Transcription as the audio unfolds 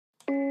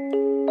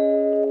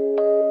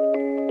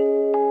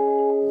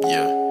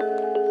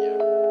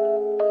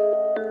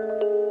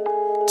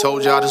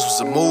Told y'all this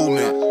was a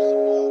movement.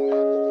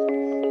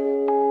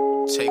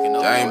 Taking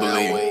over. I ain't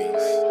believe it.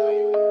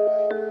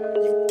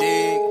 You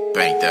dig?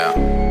 Banked out.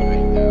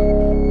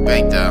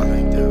 Banked out.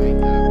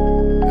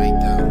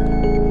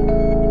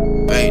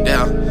 Banked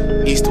out.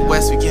 East to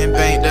west, we getting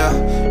banked out.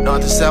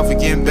 North to south, we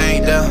getting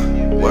banked out.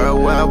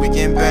 Worldwide, we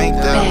getting banked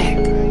out.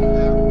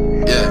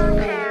 Yeah.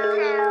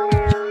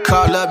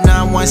 Call up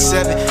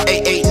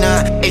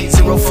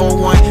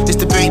 917-889-8041. This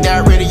the Banked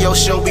Out Radio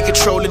Show. We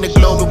controlling the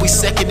globe and we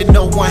second to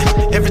no one.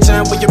 Every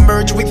time we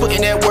emerge, we put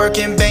in that work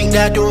and Banked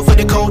Out, do it for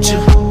the culture.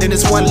 Then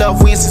it's One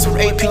Love Wednesdays from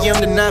 8 p.m.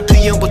 to 9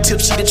 p.m. with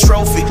Tipsy the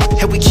trophy.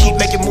 And we keep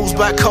making moves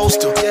by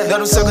coastal. Now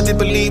them suckers didn't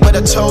believe, but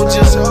I told you.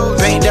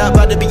 Banked Out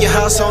about to be your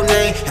household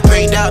name. And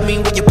Banked Out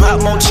mean when you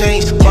pop more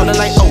change. Ballin'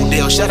 like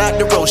Odell, shout out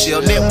to Rochelle.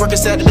 Networking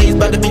Saturdays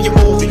about to be your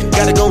movie.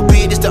 Gotta go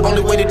big, it's the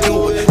only way to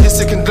do it. It's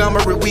a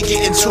conglomerate, we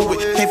get into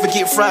it. Can't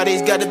forget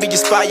Fridays, gotta be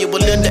inspired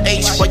with Linda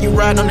H. While you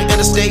ride on the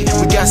interstate,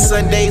 we got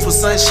Sundays with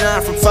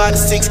sunshine from 5 to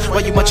 6.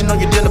 While you munching on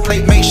your dinner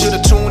plate, make sure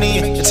to tune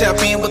in and tap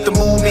in with the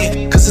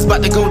movement, cause it's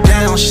about to go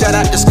down. Shout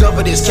out,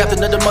 discover this,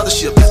 captain of the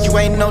mothership. If you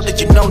ain't know that,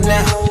 you know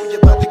now. You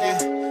about to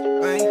get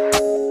banked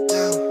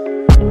down,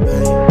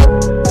 banked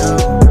down,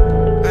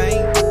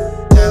 banked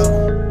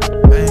down,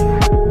 banked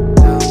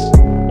down,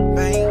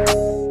 banked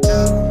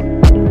down,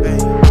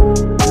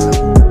 banked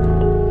down.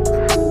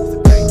 The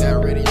Banked Out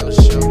Radio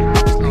Show.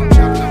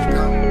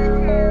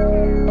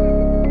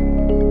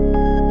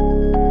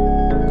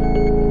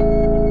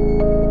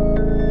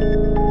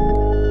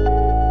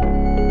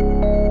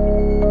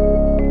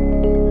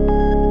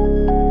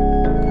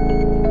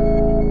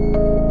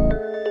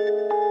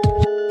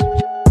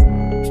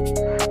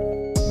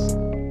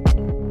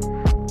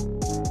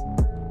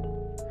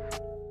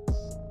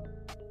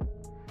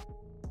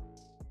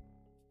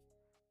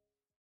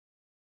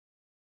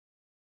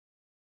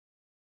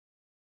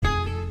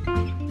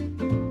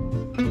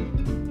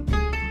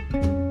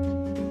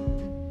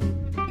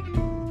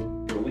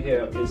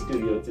 In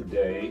studio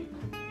today,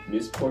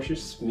 Miss Portia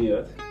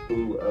Smith,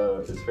 who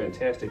is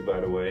fantastic, by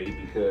the way,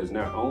 because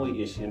not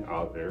only is she an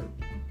author,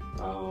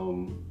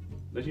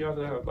 does she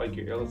also have like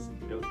your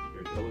LMSW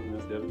or something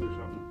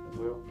as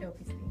well?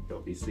 LPC.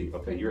 LPC.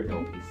 Okay, you're an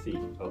LPC.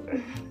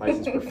 Okay,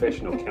 licensed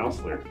professional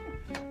counselor.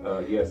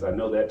 Yes, I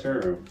know that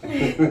term.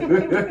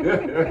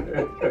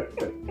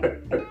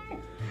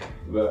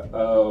 But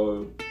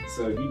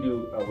so you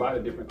do a lot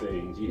of different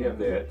things. You have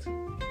that.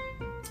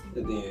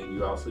 And then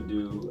you also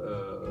do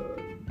the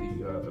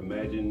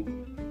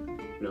Imagine.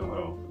 No, hold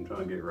on, I'm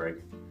trying to get it right.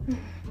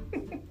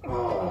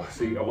 Oh,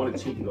 see, I want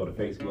to cheat and go to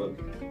Facebook.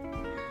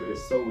 But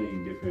there's so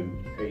many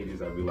different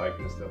pages I'd be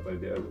liking and stuff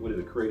like that. What is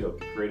it? Creative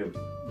Book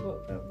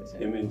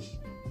publishing. image.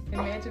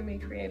 Imagine Me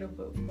Creative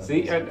Book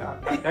Publishing. See, I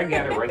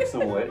got it right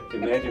somewhat.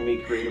 Imagine Me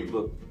Creative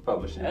Book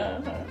Publishing.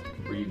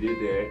 Where you did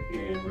that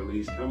and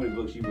released, how many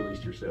books you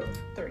released yourself?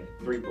 3.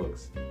 3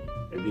 books.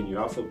 And then you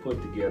also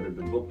put together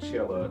the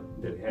Bookchella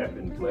that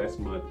happened last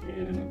month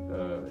in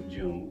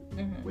June,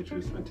 which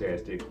was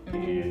fantastic.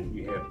 And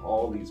you had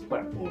all these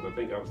platforms. I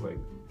think I was like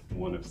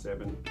one of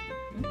 7. Is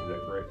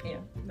that correct?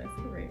 Yeah, that's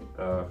correct.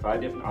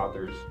 5 different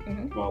authors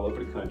from all over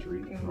the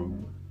country,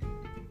 from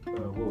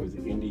what was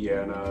it,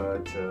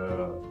 Indiana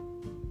to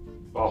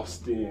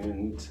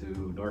Boston to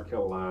North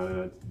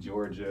Carolina to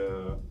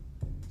Georgia,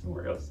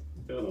 somewhere else.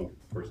 I don't know the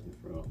person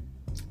from.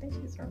 I think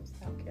she's from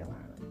South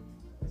Carolina.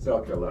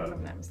 South If Carolina.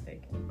 I'm not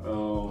mistaken.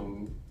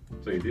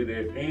 So you did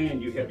that,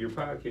 and you have your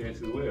podcast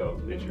as well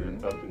that you're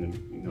up and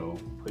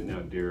putting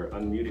out there.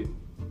 Unmuted.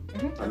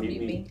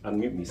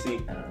 Unmute me. See,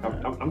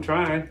 I'm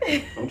trying.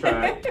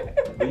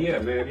 But yeah,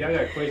 man, if y'all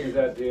got questions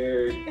out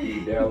there,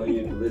 you dial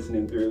in,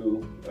 listening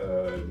through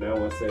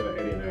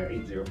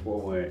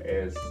 917-889-8041.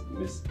 Ask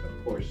Miss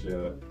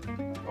Portia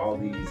all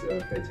these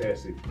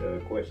fantastic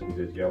questions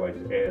that y'all like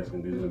to ask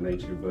and things of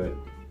nature. But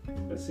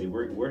let's see,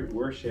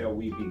 where shall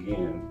we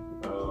begin?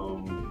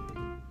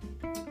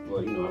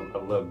 Well, I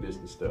love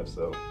business stuff,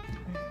 so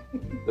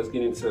let's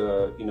get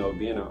into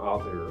being an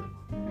author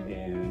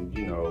and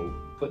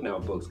putting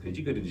out books, because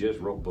you could have just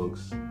wrote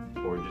books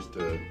or just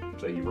to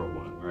say you wrote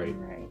one, right?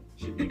 Right.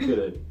 You could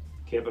have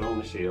kept it on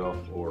the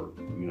shelf, or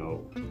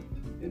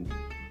in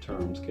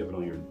terms kept it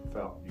on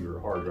your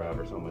hard drive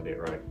or something like that,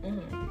 right?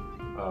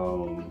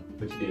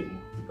 But you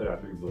didn't. You put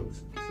out 3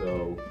 books.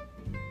 So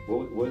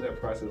what was that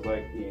process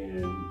like?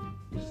 And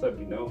just let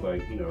me know,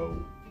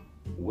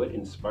 what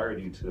inspired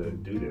you to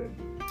do that?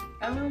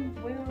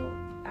 Well,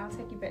 I'll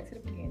take you back to the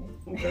beginning.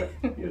 Okay.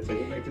 Yeah,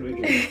 take it back to the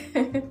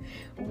beginning.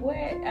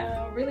 What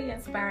really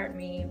inspired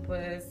me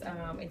was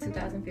in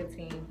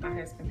 2015, my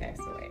husband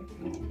passed away.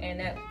 And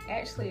that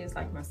actually is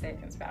like my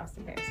second spouse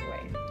to pass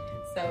away.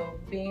 So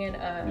being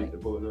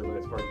What was the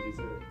last part you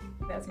said?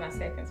 that's my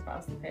second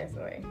spouse to pass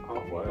away.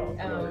 Oh,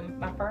 wow.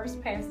 My first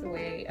passed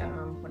away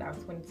when I was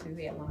 22.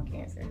 He had lung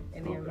cancer.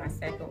 And then my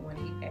second one,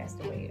 he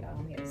passed away.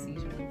 He had a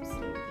seizure in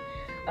sleep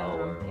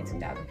in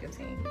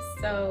 2015.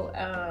 So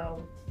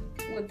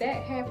with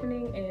that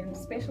happening, and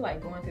especially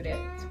like going through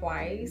that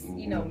twice,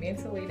 you know,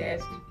 mentally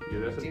that's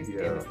just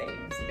devastating,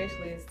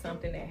 especially if it's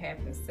something that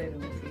happens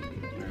suddenly to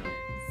you.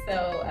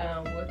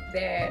 So with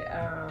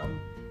that,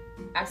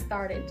 I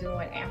started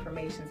doing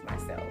affirmations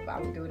myself. I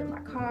would do it in my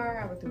car,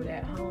 I would do it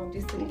at home,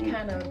 just to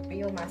kind of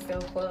build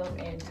myself up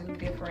and do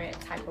different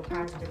type of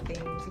positive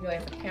things. You know,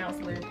 as a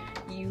counselor,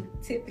 you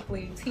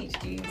typically teach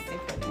these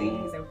different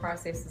things and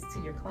processes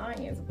to your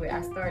clients, but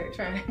I started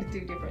trying to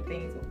do different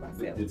things with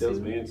myself. Did those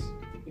men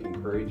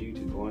encourage you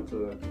to go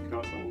into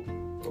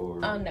counseling? Or?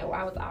 No,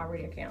 I was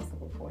already a counselor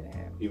before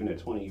that. Even at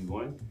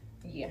 21?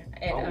 Yeah,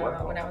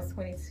 wow. When I was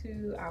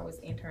 22, I was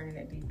interning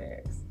at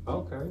DFX.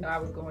 Okay. So I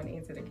was going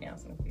into the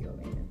counseling field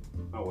then.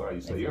 Oh wow,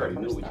 so you already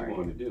knew what you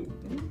wanted to do.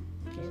 Mm-hmm.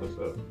 That's what's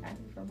up. I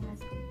did from high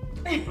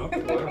school.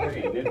 Okay, well,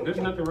 hey, there's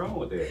nothing wrong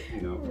with that,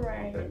 you know.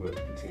 Right. Okay, but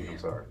continue, I'm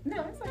sorry.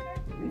 No, it's okay.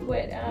 This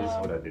is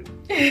what I do.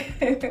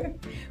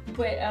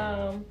 But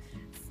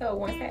so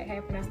once that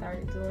happened, I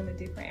started doing the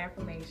different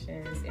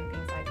affirmations and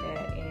things like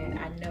that, and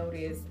I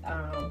noticed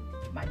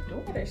my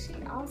daughter, she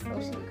would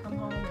come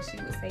home and she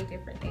would say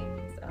different things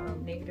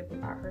negative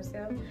about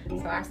herself.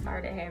 So I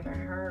started having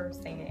her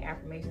saying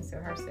affirmations to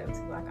herself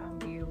too, like I'm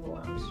beautiful,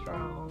 I'm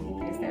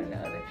strong, this, that, and the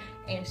other.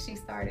 And she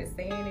started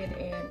saying it,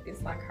 and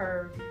it's like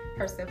her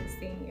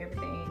self-esteem,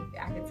 everything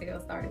I could tell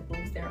started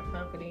boosting her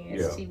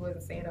confidence. Yeah. She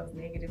wasn't saying those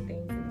negative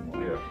things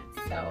anymore.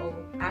 Yeah. So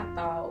I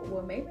thought,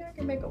 well, maybe I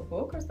can make a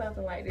book or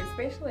something like this,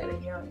 especially at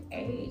a young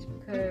age,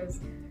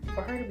 because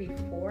for her to be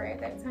 4 at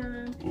that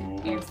time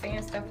and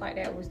saying stuff like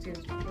that was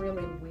just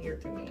really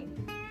weird to me.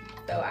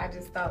 So I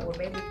just thought, well,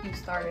 maybe if you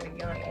start at a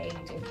young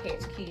age and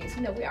catch kids,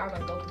 you know, we all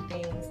gonna go through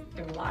things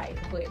through life,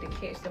 but to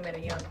catch them at a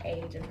young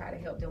age and try to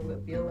help them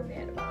with building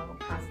that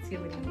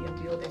positivity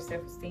and build their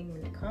self-esteem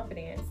and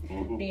confidence,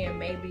 then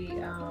maybe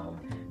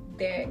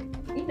that,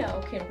 you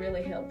know, can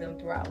really help them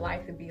throughout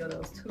life to build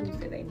those tools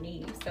that they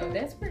need. So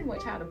that's pretty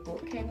much how the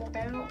book came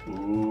about.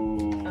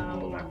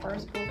 With my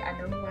first book, I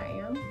Know Who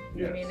I Am.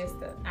 Yes. And then it's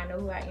the I Know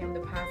Who I Am,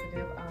 the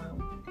positive,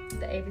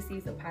 the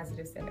ABCs of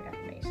positive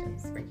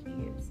self-affirmations for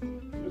kids.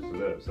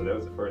 So that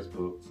was the first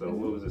book. So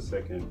what was the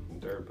second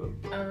and third book?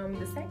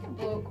 The second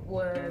book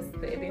was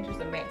The Adventures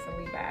of Max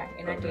and Levi,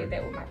 and I did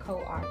that with my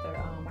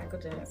co-author, Michael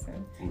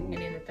Johnson. And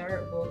then the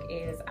third book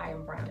is I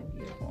Am Brown and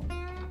Beautiful.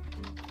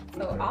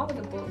 So all of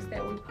the books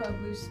that we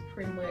publish,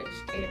 pretty much,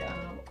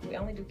 we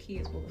only do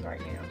kids books right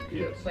now.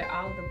 Yes. But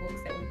all of the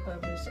books that we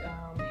publish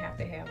have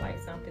to have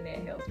like something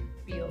that helps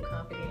build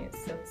confidence,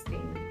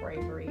 self-esteem,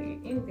 bravery,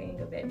 anything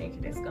of that nature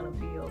that's going to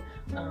build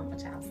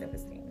a child's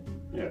self-esteem.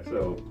 Yeah.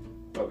 So.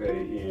 Okay,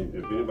 and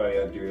if anybody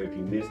out there, if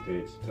you missed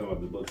it, some of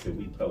the books that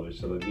we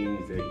publish, so it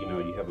means that, you know,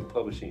 you have a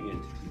publishing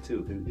entity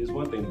too. It's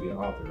one thing to be an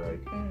author, right?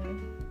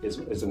 It's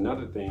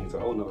another thing, it's a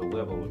whole nother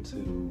level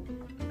to,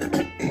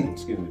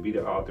 excuse me, to be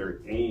the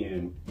author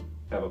and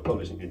have a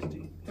publishing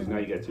entity. Because now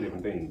you got two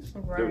different things.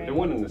 Right. They're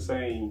one and the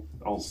same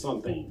on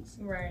some things.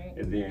 Right.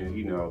 And then,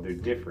 you know, they're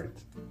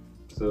different.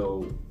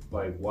 So,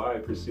 like, why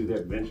pursue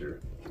that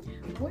venture?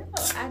 Well,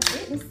 I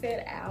didn't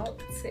set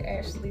out to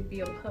actually be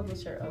a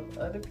publisher of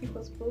other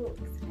people's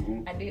books.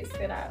 I did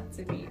set out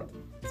to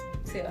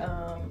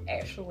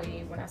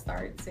actually, when I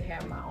started to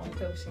have my own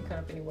publishing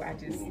company, where I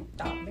just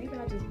thought maybe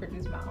I'll just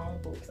produce my own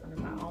books under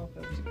my own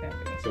publishing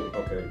company. So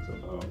okay,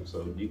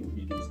 so you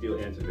can still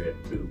answer that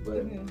too,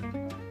 but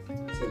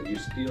so you're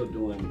still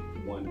doing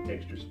one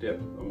extra step.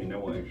 I mean,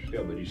 not one extra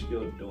step, but you're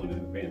still doing an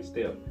advanced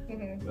step.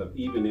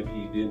 Even if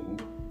you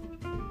didn't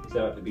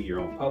set out to be your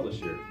own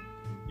publisher,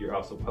 you're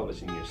also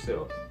publishing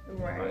yourself,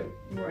 right?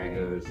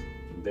 Because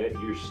that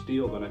you're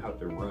still going to have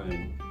to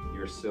run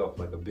yourself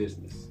like a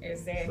business.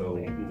 Exactly. So,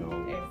 you know,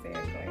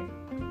 exactly.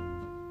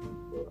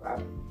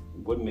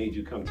 What made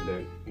you come to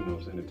that, you know,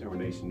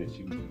 determination that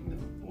you know,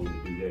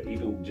 wanted to do that,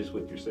 even just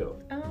with yourself?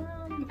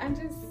 I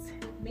just,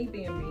 me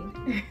being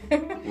me.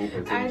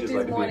 Okay, so I just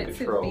like wanted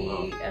to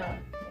be.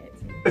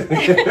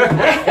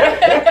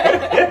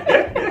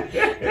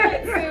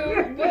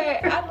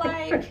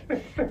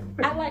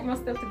 But I like my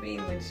stuff to be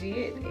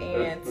legit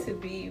and to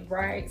be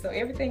right. So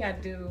everything I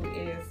do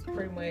is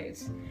pretty much,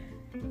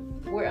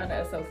 we're under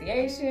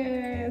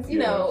associations, you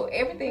know,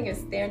 everything is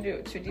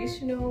standard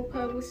traditional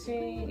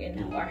publishing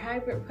and or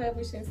hybrid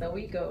publishing. So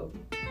we go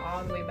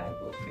all the way by the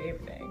book for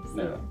everything.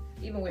 So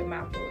even with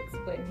my books,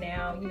 but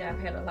now, you know, I've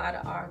had a lot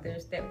of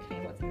authors that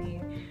came up to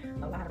me,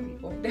 a lot of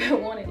people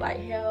that wanted like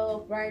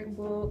help writing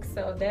books.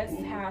 So that's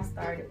how I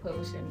started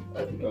publishing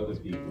other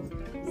people.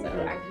 So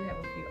I do have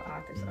a few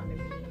authors under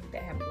me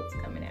that have books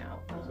coming out.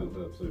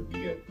 So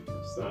you got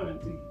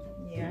signed to you.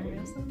 Yeah, I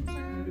have some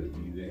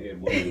time. You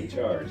had one in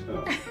charge,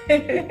 huh?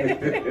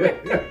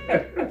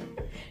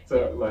 So,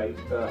 like,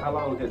 how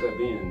long has that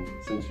been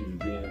since you've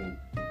been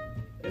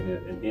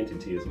an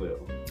entity as well?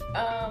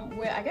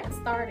 Well, I got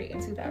started in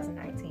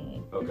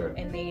 2019.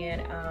 Okay. And then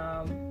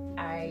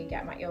I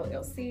got my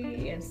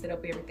LLC and set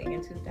up everything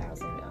in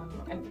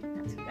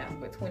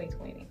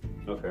 2020.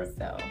 Okay.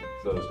 So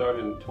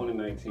starting in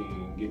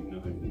 2019, getting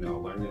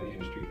learning the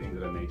industry, things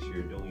of that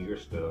nature, doing your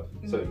stuff.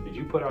 So did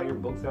you put all your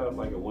books out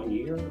like in 1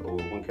 year or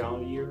 1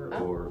 calendar year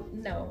or?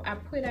 No, I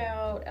put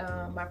out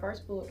my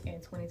first book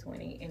in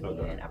 2020, and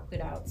then I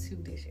put out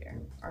 2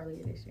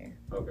 earlier this year.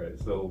 Okay,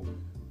 so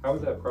how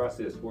was that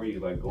process for you,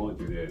 like going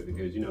through that?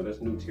 Because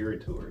that's new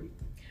territory.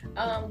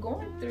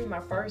 Going through my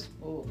first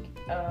book,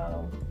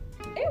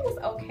 it was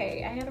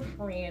okay. I had a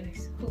friend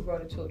who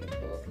wrote a children's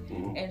book,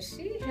 and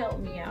she helped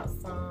me out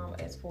some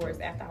as far as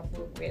after I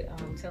book with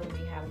telling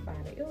me how to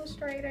find an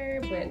illustrator.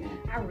 But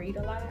I read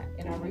a lot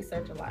and I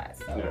research a lot,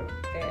 so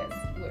that's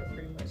what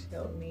pretty much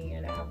helped me.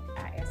 And I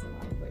asked a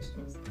lot of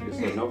questions.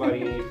 So nobody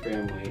in your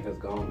family has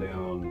gone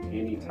down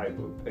any type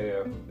of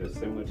path that's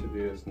similar to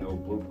this? No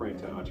blueprint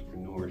to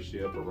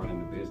entrepreneurship or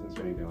running the business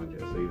or anything like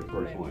that? So you're the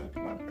first one.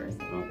 My first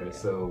one. Okay,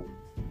 so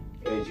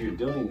as you're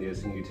doing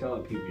this and you're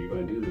telling people you're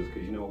going to do this,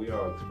 because we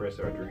all express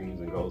our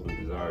dreams and goals and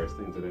desires,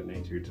 things of that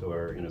nature, to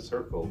our inner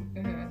circle.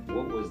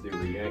 What was the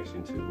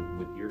reaction to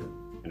with your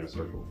inner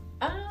circle?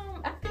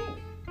 I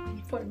think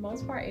for the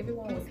most part,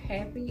 everyone was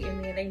happy,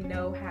 and then they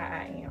know how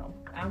I am.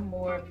 I'm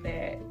more of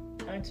that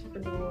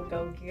entrepreneur,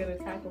 go-getter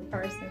type of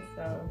person,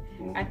 so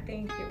I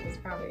think it was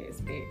probably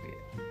expected.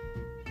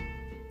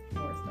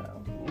 More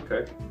so.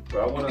 Okay.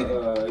 Well, I want to,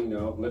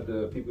 let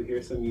the people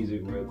hear some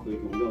music real quick,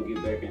 and we're going to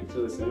get back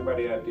into it. So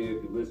anybody out there,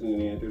 if you're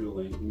listening in through the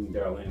link, you can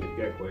dial in if you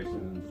got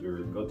questions, or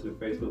go to the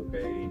Facebook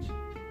page,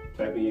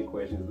 type in your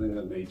questions, things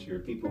of that nature.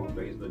 People on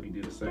Facebook, you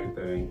do the same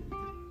thing.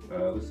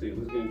 Let's see.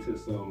 Let's get into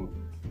some.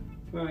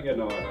 Well, I have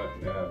a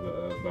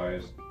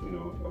bias. I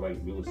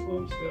like Billy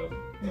Slum stuff.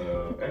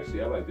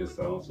 Actually, I like this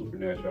song,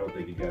 Supernatural. I don't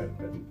think it got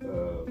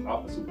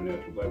off of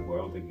Supernatural Black Boy. I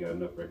don't think it got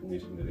enough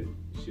recognition that it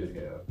should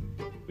have.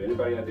 But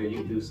anybody out there, you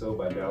can do so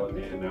by dialing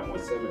in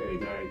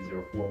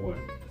 917-889-041.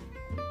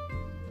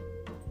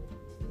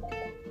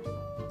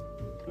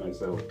 All right,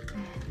 so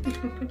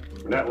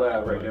we're not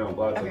live right now on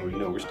Blog Talk.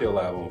 We're still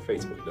live on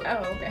Facebook though.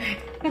 Oh, okay.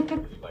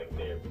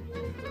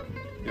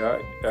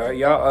 All right,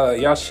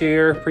 y'all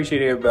share.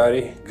 Appreciate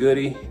everybody.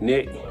 Goody,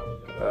 Nick,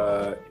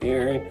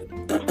 Aaron.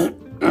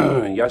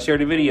 Y'all share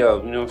the video.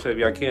 So if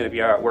y'all can, if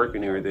y'all out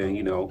working and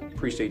everything,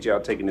 appreciate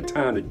y'all taking the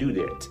time to do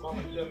that.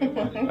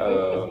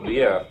 But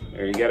yeah,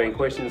 you got any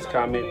questions,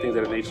 comment, things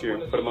of that nature,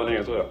 put them on there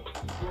as well.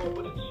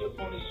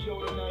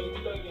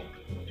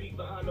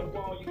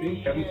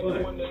 Having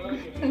fun.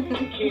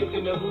 Kids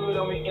in the hood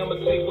only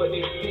imitate what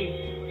they see.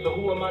 So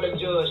who am I to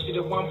judge? See,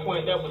 at one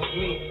point that was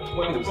me.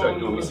 When I'm start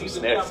doing me some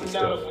snacks and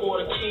stuff.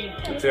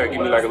 Until I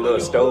give me like a little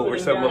stove or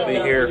something up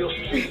in here,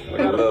 like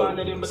a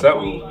little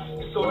something.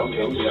 I'm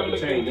gonna be able to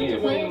change in. I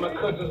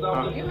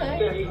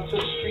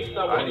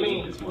didn't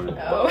eat this morning.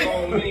 I'm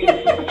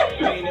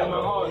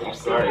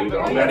sorry, I'm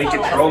not in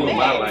control of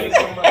my life.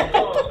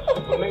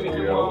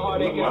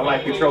 My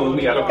life controls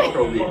me, I don't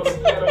control this.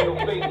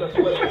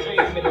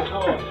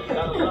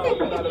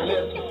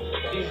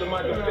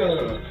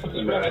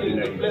 I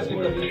didn't eat this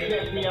morning.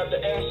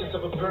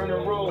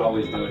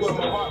 Always doing stuff.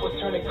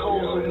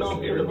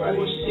 Everybody, I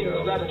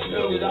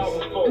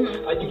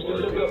used to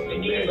look up to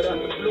you, but I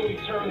flew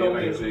eternal.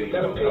 Like I said, I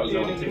was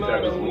on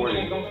TikTok this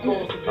morning.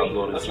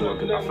 Uploading some more,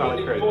 because I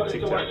finally created a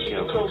TikTok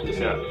account.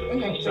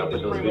 So I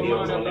put those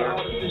videos on there,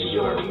 and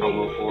you'll have a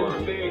promo for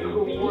them.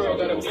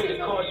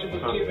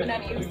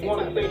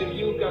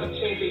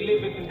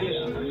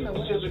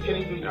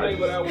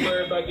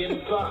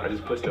 I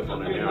just put stuff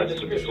on there now. I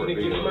just put the short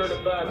videos.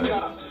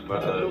 My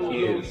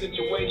kids,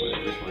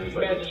 this one is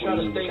like a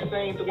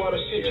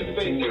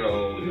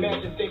 10-year-old. I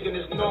think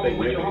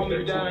maybe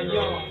 13.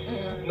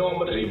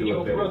 They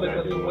do it better than I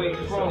do. So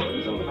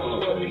it's on the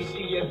phone.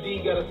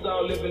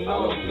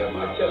 I got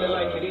my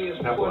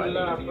Apple ID.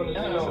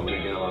 So when they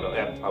download the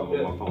app, I'll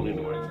go on my phone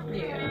anyway.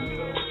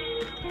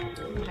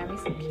 Yeah. Having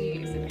some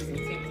kids and some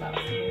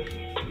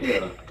TikToks.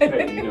 Yeah.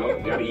 Hey, you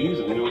gotta use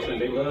them. You know what I'm saying?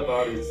 They love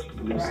all this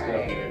new stuff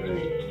and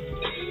everything.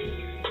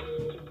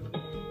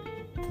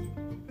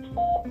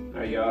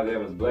 Alright, y'all, that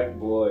was Black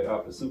Boy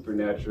off of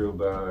Supernatural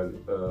by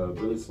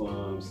Billy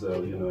Slum.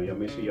 So, y'all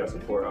make sure y'all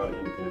support all the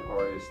independent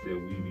artists that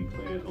we be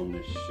playing on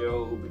the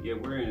show. But yeah,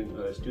 we're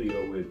in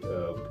studio with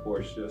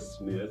Portia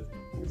Smith.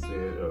 Like I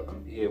said,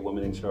 head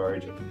woman in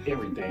charge of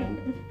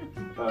everything.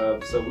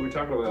 So we were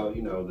talking about,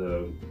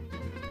 the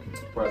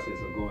process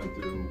of going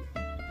through,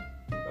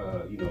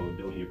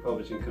 doing your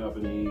publishing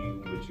company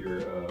with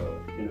your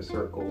inner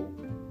circle.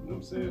 You know what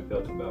I'm saying?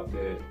 Felt about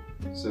that.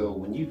 So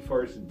when you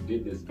first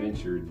did this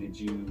venture, did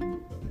you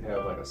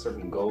have like a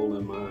certain goal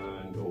in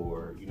mind,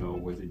 or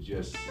was it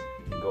just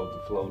go with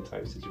the flow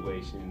type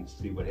situation,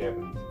 see what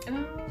happens? It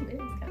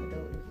was kind of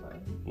go with the flow.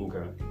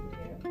 Okay.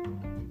 Yeah.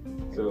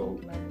 So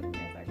learn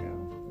as I go.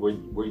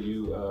 Were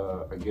you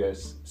I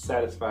guess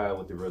satisfied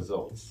with the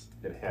results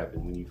that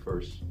happened when you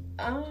first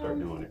started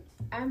doing it?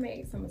 I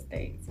made some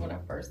mistakes when I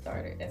first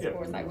started, as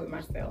far as like with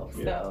myself.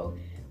 Yeah. So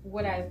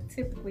what I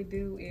typically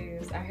do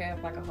is I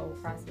have like a whole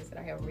process that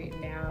I have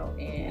written out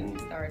and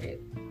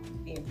started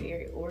being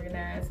very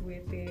organized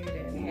with it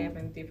and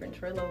having different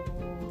Trello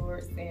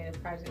boards and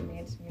project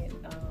management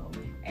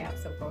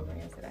apps or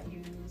programs that I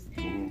use.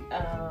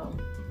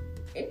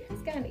 It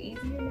has gotten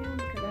easier now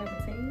because I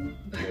have a team,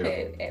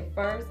 but at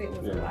first it was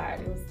a lot.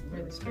 It was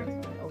really stressful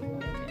and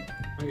overwhelming.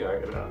 Yeah,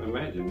 I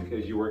imagine,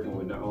 because you're working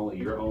with not only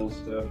your own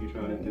stuff you're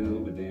trying to do,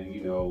 but then,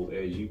 you know,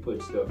 as you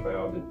put stuff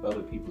out, then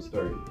other people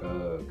start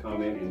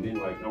commenting, and then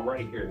like I'm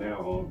right here now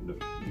on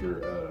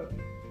your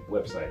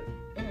website,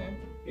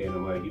 and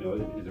I'm like, you know,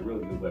 it's a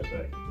really good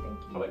website.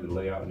 I like the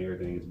layout and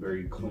everything. It's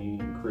very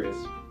clean,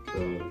 crisp. So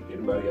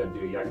anybody out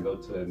there, y'all can go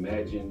to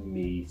Imagine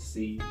Me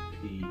CBP.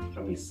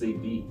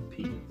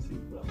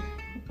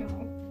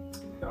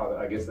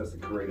 I guess that's the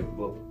creative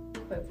book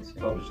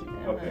publishing.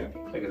 Okay,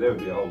 because that would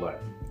be a whole lot.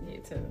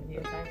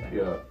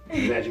 Yeah,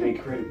 Imagine Me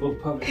creative book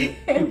publishing.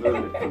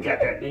 Got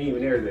that name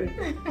and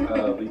everything.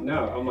 But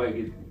no, I'm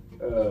like,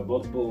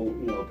 multiple,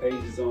 you know,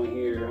 pages on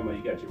here. I'm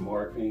like, you got your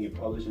marketing, your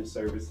publishing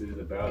services,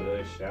 about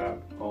us,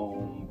 shop,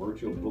 home,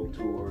 virtual book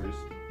tours.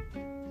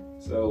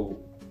 So,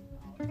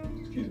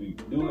 excuse me,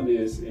 doing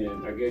this,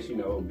 and I guess, you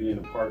know, being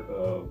a part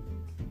of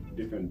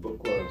different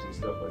book clubs and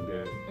stuff like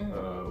that,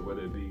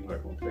 whether it be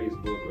like on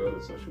Facebook or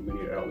other social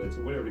media outlets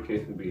or whatever the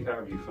case may be,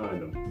 however you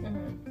find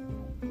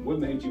them. What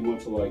made you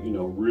want to, like, you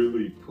know,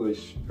 really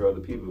push for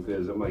other people?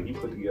 Because I'm like, you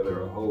put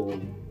together a whole,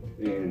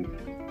 and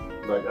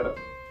like,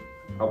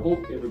 I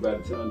want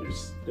everybody to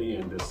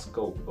understand the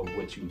scope of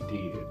what you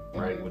did,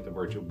 right, with the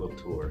virtual book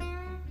tour.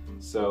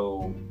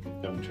 So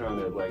I'm trying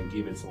to like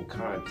give it some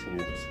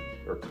content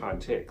or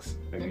context,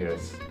 I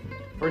guess.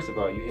 First of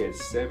all, you had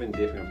 7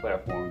 different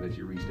platforms that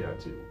you reached out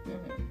to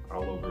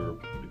all over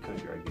the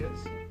country, I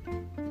guess.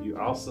 You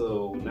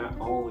also, not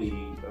only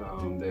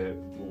that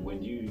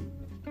when you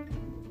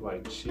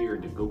like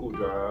shared the Google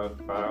Drive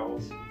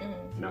files,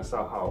 and I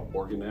saw how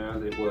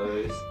organized it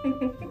was,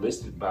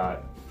 listed by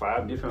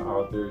 5 different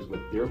authors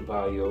with their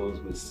bios,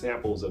 with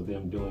samples of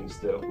them doing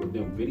stuff, with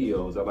them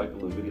videos. I like the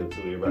little video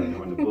too, everybody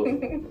knowing the book.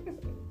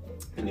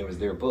 And it was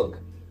their book.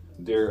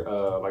 Their,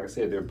 like I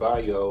said, their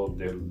bio,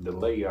 the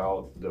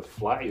layout, the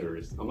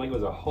flyers. I'm like, it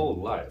was a whole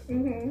lot.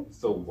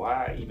 So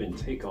why even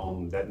take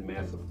on that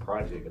massive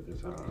project at the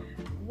time?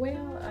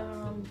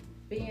 Well,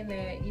 being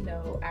that, you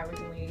know, I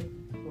originally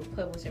was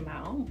publishing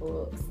my own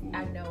books,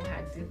 I know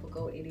how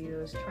difficult it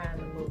is trying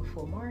to look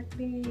for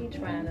marketing,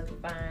 trying to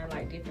find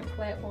like different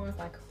platforms.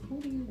 Like,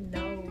 who do you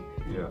know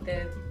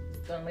that's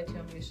gonna let you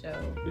on your show?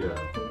 Who do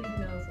you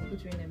know is gonna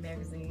put you in a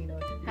magazine? You know,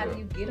 how do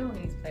you get on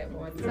these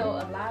platforms? So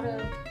a lot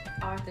of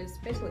authors,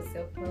 especially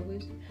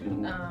self-published,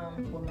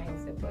 well, mainly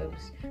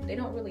self-published, they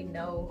don't really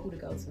know who to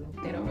go to.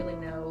 They don't really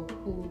know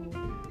who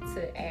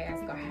to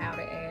ask or how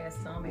to ask.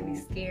 Some may be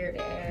scared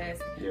to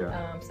ask.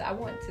 So I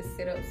want to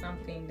set up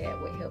something that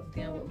would help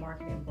them with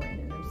marketing and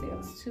branding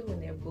themselves too in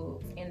their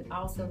books, and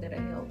also that'll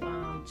help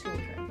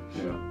children.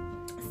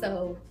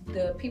 So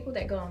the people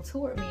that go on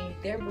tour with me,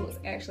 their books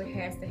actually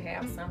has to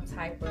have some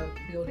type of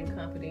building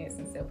confidence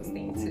and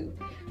self-esteem too.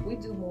 We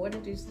do more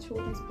than just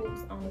children's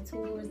books on the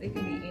tours. It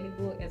can be any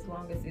book as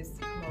long as it's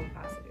to promote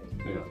positive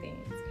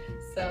things.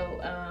 So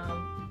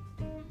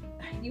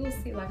you will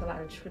see like a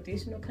lot of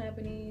traditional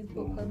companies,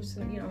 book publishers.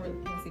 You don't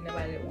really see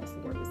nobody that wants to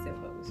work with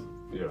self-publishers.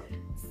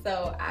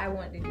 So I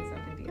wanted to do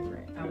something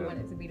different. I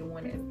wanted to be the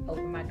one that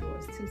opened my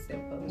doors to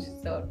self-publishing.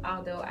 So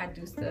although I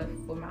do stuff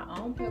for my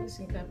own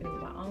publishing company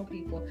with my own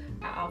people,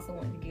 I also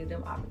want to give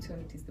them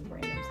opportunities to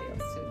brand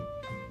themselves too.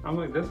 I'm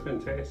like, that's a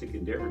fantastic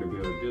endeavor to be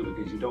able to do,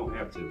 because you don't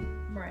have to.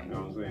 Right. You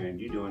know what I'm saying?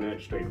 You're doing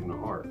that straight from the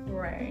heart.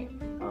 Right.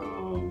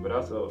 But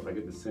also, I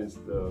get the sense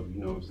of,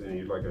 you know what I'm saying,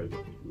 you're like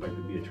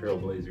to be a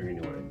trailblazer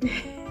anyway.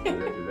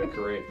 Is that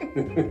correct?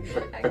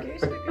 I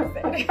guess you could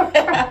say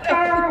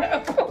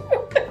that.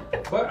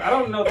 But I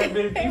don't know that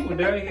many people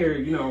down here,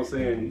 you know what I'm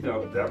saying, you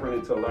know, I run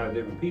into a lot of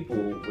different people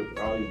with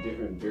all these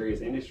different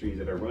various industries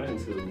that I run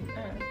into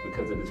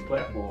because of this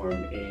platform,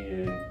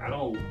 and I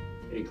don't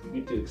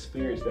get to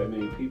experience that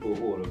many people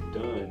who would have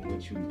done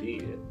what you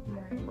did,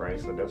 right?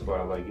 So that's why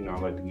I like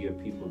to give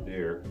people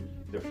their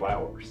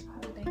flowers.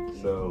 Oh, thank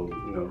you. So,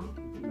 you know,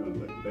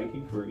 like, thank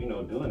you for, you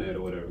know, doing that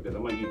or whatever, because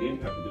I'm like, you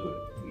didn't have to do it.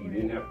 You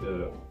didn't have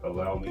to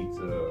allow me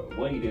to,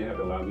 you didn't have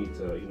to allow me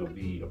to, you know,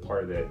 be a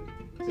part of that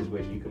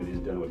situation. You could have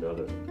just done it with the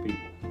other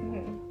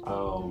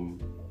people.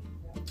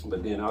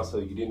 But then also,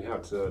 you didn't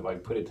have to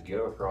like put it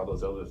together for all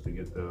those others to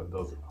get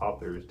those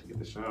authors to get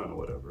the shine or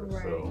whatever.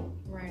 So,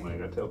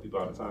 like I tell people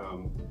all the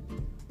time,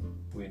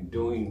 when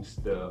doing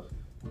stuff,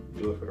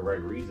 do it for the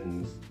right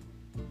reasons.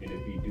 And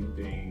if you do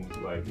things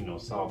like, you know,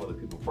 solve other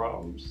people's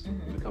problems,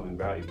 you become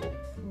invaluable.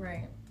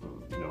 Right.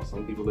 You know,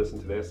 some people listen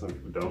to that, some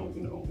people don't.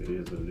 You know, it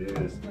is what it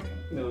is.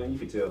 You know, and you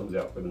can tell who's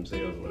out for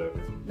themselves or whatever.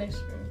 That's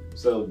true.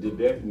 So did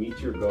that meet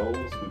your goals?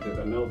 Because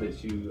I know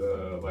that you,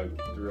 like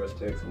through us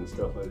texts and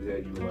stuff like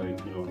that, you were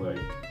like, you know, like,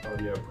 oh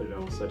yeah, I put it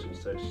on such and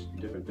such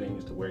different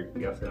things to where it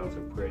got down to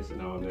press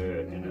and all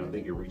that. And I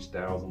think it reached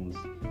thousands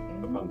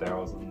upon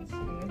thousands.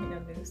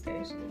 On news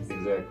stations.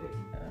 Exactly.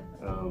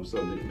 So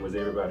was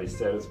everybody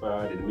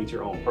satisfied? Did it meet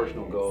your own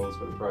personal goals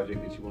for the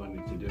project that you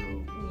wanted to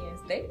do? Yes,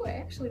 they were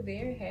actually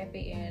very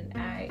happy, and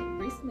I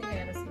recently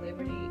had a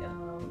celebrity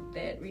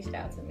that reached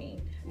out to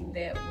me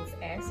that was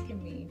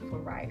asking me for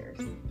writers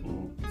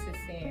to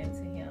send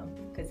to him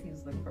because he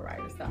was looking for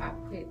writers. So I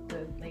put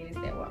the ladies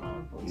that were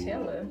on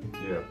Coachella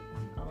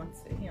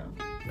onto him.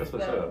 That's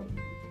what's up.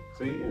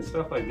 See, and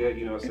stuff like that,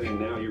 you know what I'm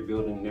saying? Now you're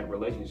building that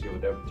relationship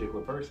with that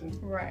particular person.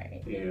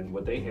 Right. And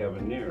what they have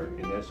in there.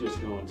 And that's just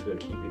going to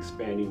keep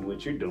expanding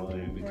what you're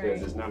doing,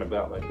 because it's not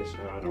about like the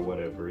shine or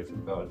whatever. It's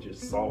about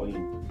just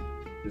solving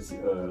this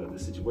the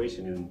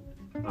situation.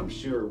 And I'm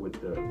sure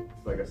with the,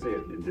 like I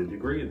said, the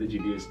degree that you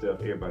did stuff,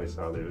 everybody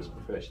saw that it was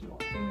professional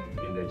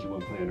and that you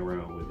weren't playing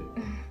around with it.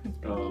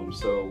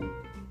 So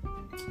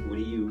what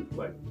do you,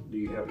 like, do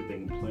you have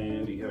anything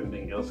planned? Do you have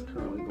anything else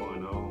currently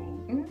going on?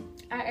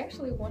 I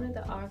actually, one of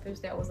the authors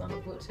that was on the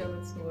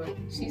Bookchella tour,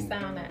 she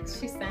signed up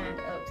to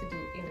do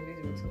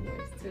individual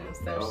tours too.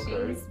 So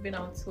she's been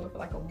on tour for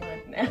like a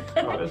month now.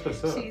 Oh, that's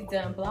what's up. She's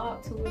done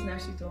blog tours, now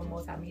she's doing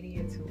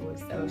multimedia tours.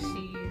 So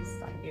she's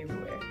like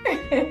everywhere.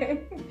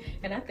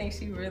 And I think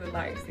she really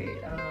likes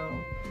it.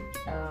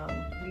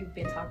 We've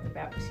been talking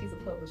about, because she's a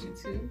publisher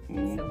too,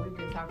 so we've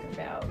been talking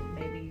about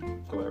maybe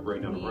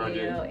collaborating on the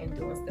project and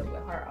doing stuff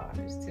with her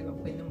authors too, and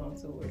putting them on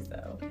tour.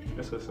 So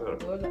that's what's up.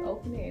 Doors are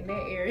opening in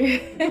that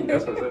area.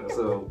 That's what's up.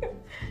 So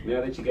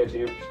now that you got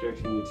your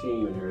infrastructure and your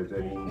team and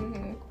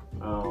everything,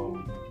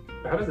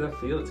 how does that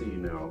feel to you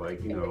now?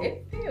 Like, you know,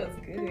 it feels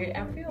good.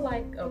 I feel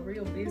like a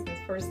real business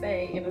per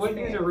se. Well,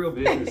 it's a real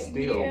business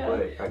still,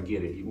 but I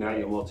get it. Now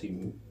you're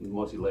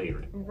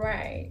multi-layered.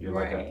 Right. You're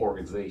like an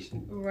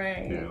organization.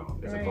 Right. Now,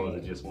 as opposed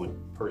to just one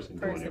person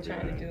doing everything.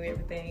 Trying to do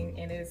everything,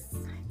 and it's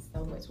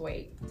so much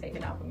weight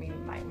taken off of me.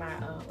 Like my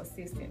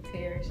assistant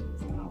Terry, she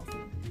was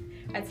awesome.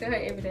 I tell her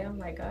every day, I'm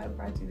like, God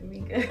brought you to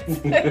me,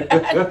 because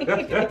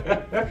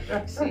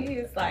she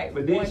is like.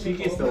 But then wonderful. she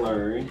gets to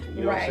learn,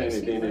 you know what I'm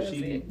saying? And then if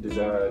she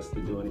desires to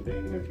do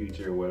anything in the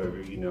future or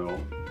whatever, you know,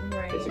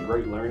 it's a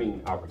great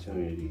learning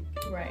opportunity.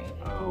 Right.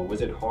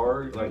 Was it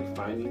hard, like,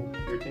 finding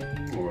your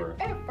team, or?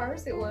 At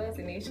first it was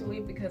initially,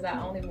 because I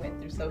only went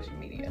through social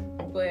media.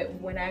 But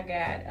when I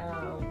got,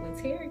 when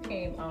Terry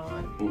came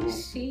on,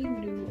 she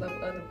knew of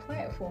other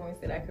platforms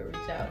that I could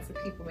reach out to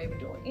people maybe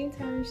doing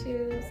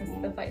internships and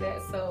stuff like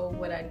that. So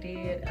what I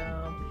did,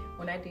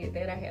 when I did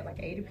that, I had like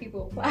 80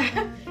 people apply.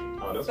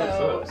 Oh, that's what's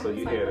up. So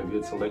you had a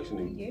good selection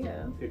to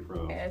pick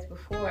from. As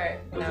before,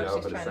 when I was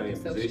just trying to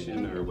do social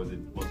media. Or was it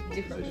multiple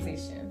different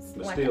positions?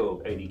 But like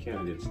still 80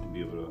 candidates to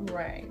be able to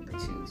to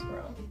choose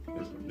from.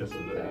 That's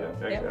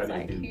that was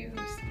like huge,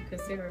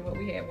 considering what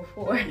we had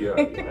before. Yeah,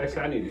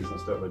 actually I need to do some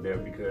stuff like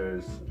that,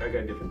 because I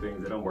got different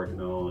things that I'm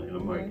working on, and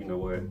I'm like, you know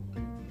what?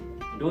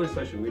 Doing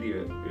social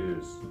media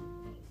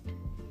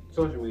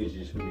shouldn't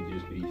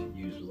just be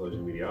used for social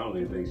media. I don't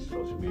even think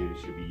social media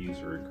should be used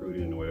for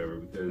recruiting or whatever,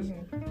 because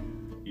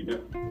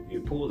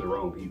it pulls the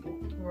wrong people.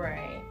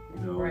 Right.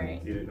 You know,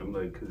 I'm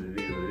like, because it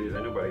is what it is.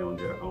 Ain't nobody on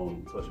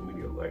social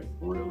media like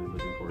really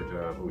looking for a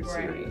job who's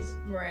serious.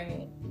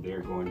 Right.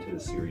 They're going to the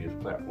serious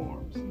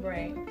platforms.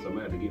 Right. So I'm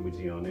gonna have to get with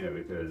you on that,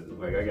 because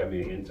like I got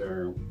me an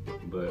intern,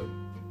 but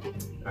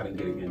I didn't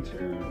get an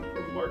intern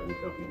from a marketing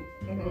company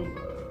from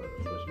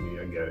social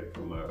media. I got it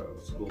from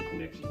School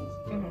Connections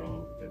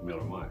at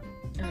Miller Mott.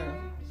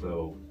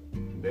 So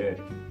that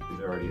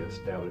is already an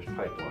established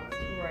pipeline.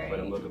 Right. But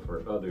I'm looking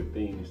for other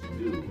things to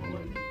do. I'm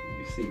like,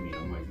 you see me,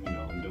 I'm like, you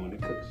know, I'm doing the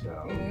cook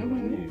shop, I'm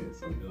doing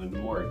this, I'm doing the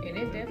marketing. And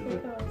it definitely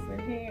comes in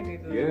handy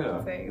to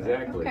say,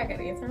 exactly. Like, okay, I got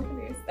the intern for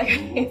this.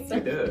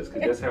 It does,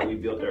 because that's how we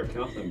built our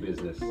counseling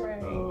business.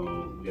 Right.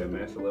 We got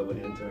master level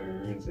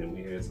interns, and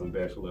we had some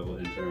bachelor level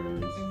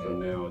interns. So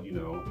now, you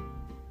know,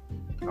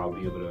 I'll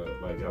be able to,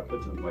 like,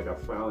 I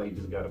finally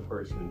just got a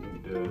person who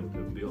does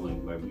the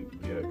billing. Like, we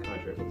got a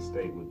contract with the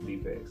state with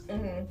defects.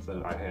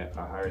 So I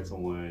hired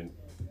someone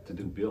to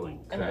do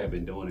billing. I had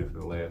been doing it for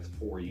the last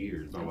 4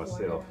 years by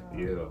myself. Wow.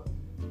 Yeah.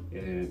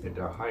 And at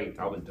the height,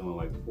 I was doing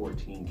like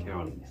 14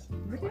 counties.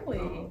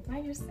 Really? By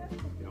yourself?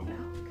 You know,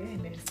 oh,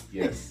 goodness.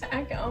 Yes.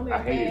 I can only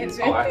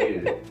imagine. I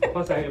hated it.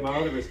 Plus, I had my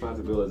other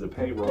responsibilities of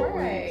payroll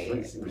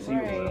and receivables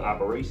and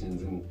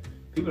operations. And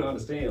people don't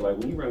understand, like,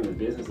 when you run a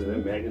business of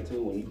that magnitude,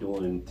 when you're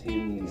doing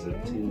tens of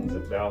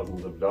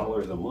thousands of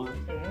dollars a month,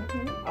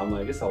 I'm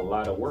like, it's a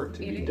lot of work to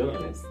be done.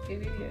 It is.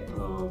 And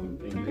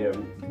you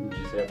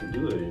just have to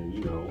do it. And,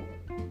 you know,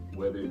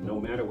 no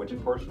matter what your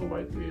personal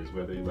life is,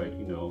 whether, like,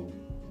 you know,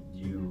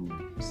 you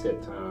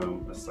set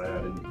time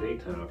aside in the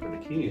daytime for the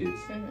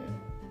kids,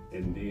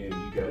 and then you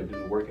got to do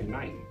the work at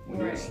night when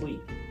you're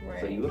asleep.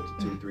 So you up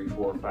to 2, 3,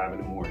 4, 5 in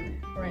the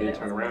morning. Then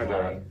turn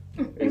around,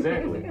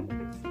 exactly.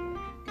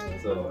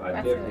 So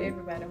I tell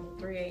everybody I'm a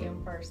 3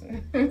 a.m.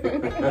 person. That's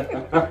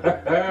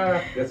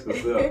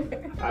what's up.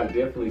 I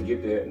definitely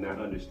get that, and I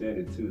understand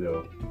it too,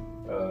 though,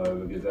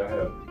 because I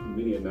have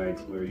many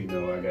nights where, you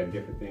know, I got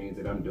different things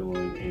that I'm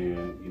doing,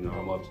 and, you know,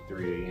 I'm up to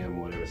 3 a.m.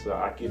 or whatever. So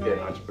I get that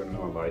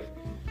entrepreneur life.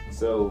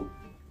 So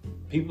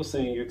people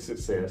seeing your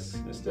success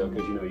and stuff,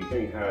 because, you know, you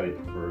can't hide it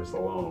for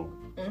so long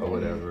or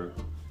whatever.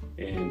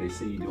 and they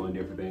see you doing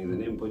different things,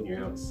 and then putting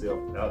yourself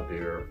out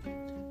there.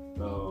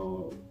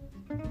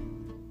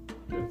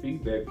 The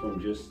feedback from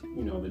just,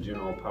 you know, the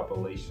general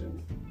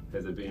population,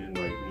 has it been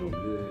like, you know,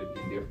 good,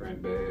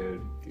 indifferent,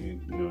 bad? You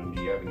know,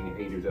 do you have any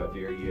haters out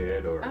there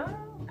yet, or? I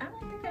don't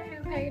think I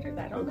have haters.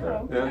 I don't Okay.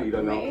 know. No, you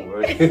don't know.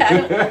 I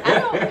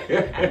don't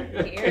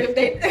care if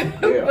they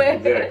do. Yeah, But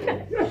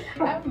exactly.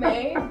 I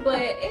may,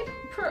 but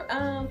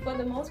for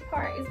the most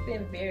part, it's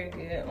been very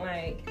good.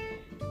 Like,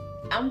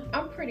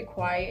 I'm pretty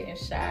quiet and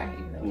shy,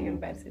 even though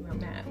everybody says I'm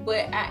not.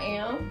 But I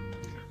am.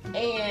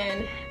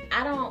 And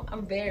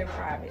I'm very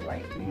private.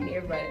 Like,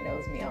 everybody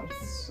knows me. I'm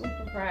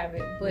super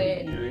private.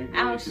 But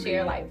I don't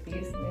share, like,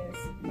 business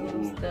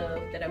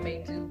stuff that I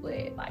may do.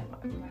 But, like, my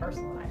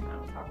personal life, I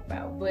don't talk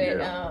about. But,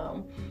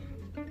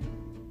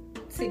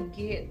 to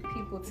get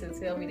people to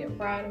tell me they're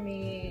proud of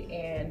me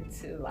and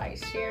to, like,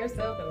 share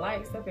stuff and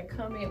like stuff and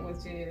comment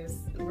was just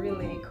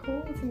really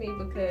cool to me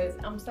because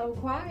I'm so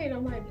quiet.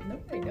 I'm like,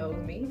 nobody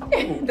knows me.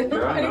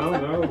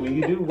 No. When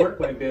you do work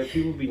like that,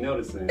 people be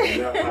noticing.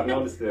 And I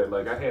noticed that.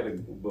 Like, I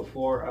had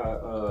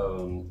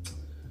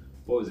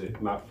what was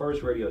it? My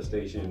first radio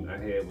station I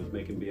had was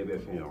Making Bib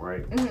FM,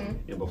 right?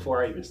 And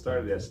before I even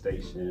started that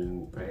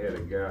station, I had a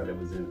guy that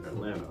was in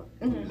Atlanta.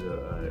 He's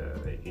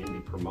an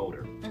indie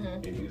promoter,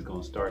 and he was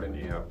going to start an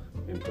app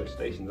and put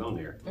stations on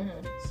there.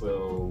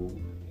 So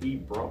he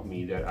brought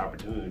me that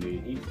opportunity,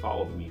 and he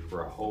followed me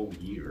for a whole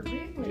year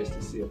just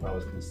to see if I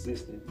was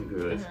consistent,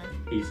 because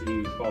he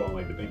was following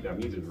like the Baked Out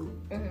Music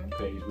Group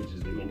page, which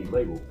is the indie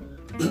label.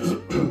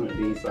 And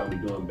then he saw me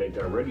doing Baked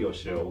Out Radio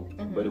Show,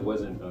 but it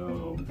wasn't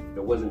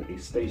a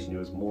station. It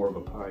was more of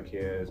a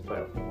podcast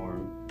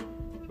platform.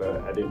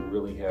 But I didn't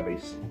really have a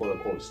quote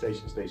unquote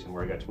station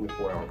where I got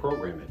 24-hour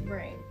programming.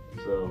 Right.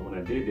 So when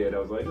I did that, I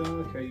was like,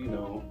 oh, okay, you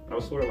know, I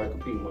was sort of like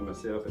competing with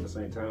myself at the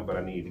same time, but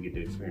I needed to get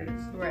the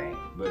experience. Right.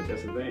 But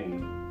that's the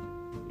thing.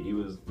 He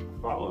was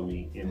following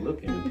me and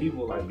looking, and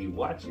people like be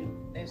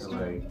watching. That's and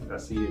true. like I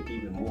see it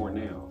even more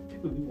now.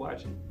 People be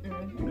watching.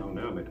 You know,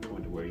 now I'm at the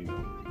point where, you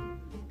know,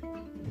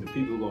 the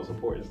people who gonna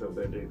support and stuff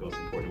that they're gonna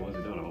support. The ones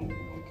that don't, I don't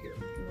care.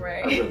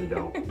 Right. I really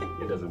don't.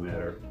 It doesn't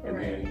matter. And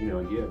Right. then, you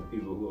know, you have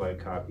people who like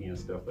copy and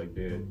stuff like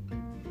that.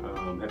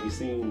 Have you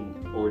seen,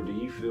 or do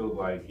you feel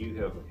like you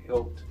have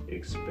helped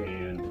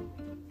expand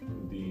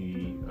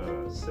the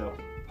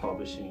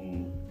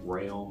self-publishing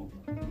realm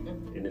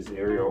in this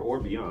area or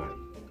beyond?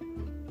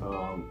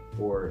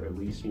 Or at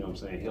least, you know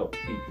what I'm saying, help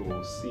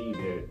people see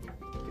that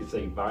it's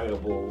a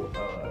viable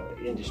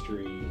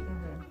industry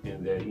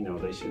and that, you know,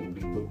 they shouldn't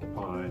be looked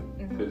upon.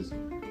 Because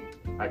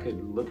I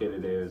could look at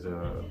it as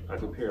I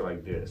compare it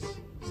like this.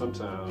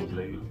 Sometimes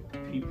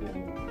people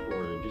who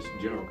are just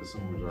general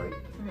consumers, right,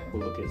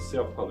 will look at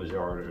self-published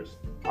authors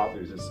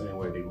the same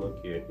way they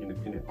look at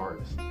independent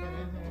artists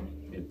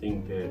and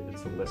think that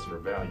it's a lesser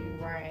value.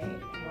 Right.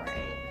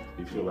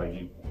 You feel like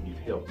you've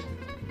helped,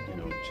 you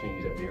know,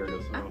 change that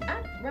narrative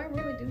somehow? I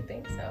really do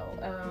think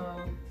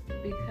so,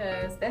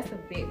 because that's a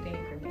big thing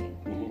for me,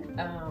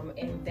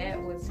 and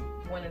that was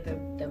one of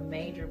the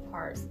major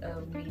parts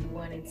of me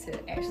wanting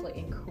to actually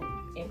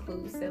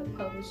include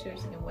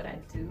self-publishers in what I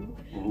do,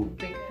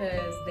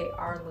 because they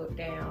are looked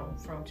down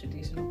from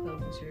traditional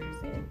publishers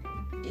and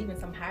even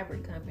some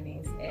hybrid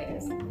companies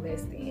as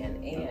less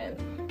than.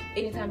 And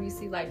anytime you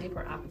see like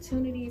different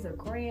opportunities or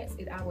grants,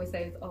 it always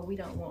says, oh, we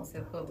don't want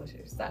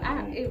self-publishers. So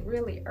it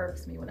really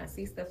irks me when I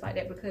see stuff like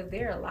that, because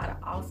there are a lot of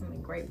awesome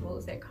and great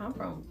books that come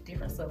from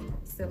different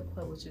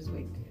self-publishers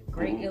with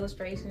great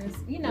illustrations,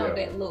 you know,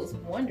 that looks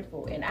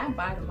wonderful. And I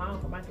buy them all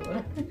for my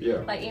daughter.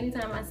 Like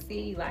anytime I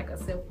see like a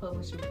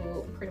self-publisher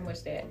book, pretty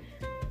much that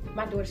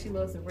my daughter, she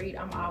loves to read,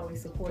 I'm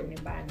always supporting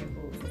and buying their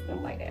books and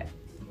stuff like that.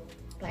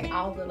 Like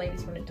all the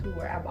ladies from the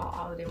tour, I bought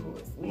all of their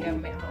books. We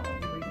have them at home,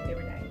 we read them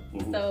every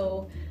day.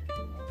 So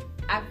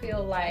I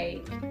feel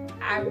like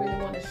I really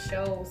want to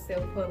show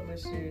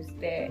self-publishers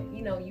that,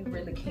 you know, you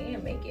really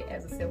can make it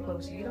as a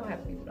self-publisher. You don't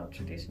have to be with a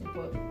traditional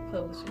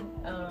publisher.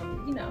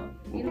 You know,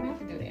 you don't have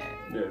to do that.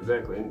 Yeah,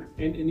 exactly.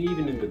 And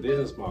even in the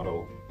business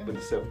model with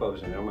the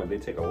self-publishing, I'm like, they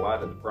take a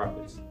lot of the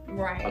profits.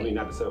 Right. I mean,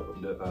 not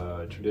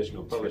the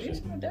traditional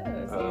publishing. Traditional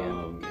does,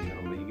 you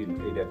know, you're getting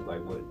paid at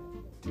like what?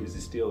 Is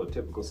it still a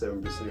typical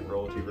 7%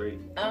 royalty rate?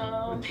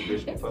 With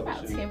traditional it's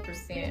publishing? about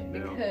 10%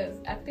 because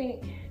I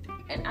think,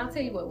 and I'll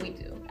tell you what we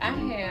do. I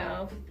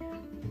have,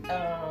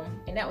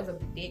 and that was a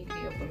big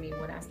deal for me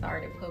when I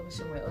started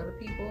publishing with other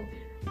people.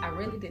 I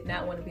really did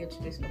not want to be a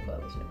traditional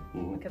publisher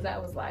because I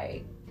was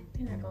like,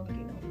 they're not going to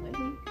get no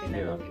money.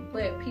 They're not gonna get,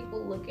 but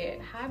people look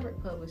at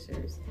hybrid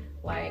publishers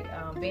like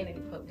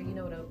Vanity Pub. Do you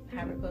know what a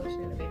hybrid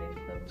publisher and a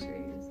Vanity publisher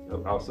is?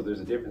 Also, there's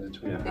a difference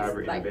between a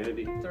hybrid and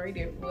Vanity? Three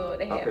different. Well,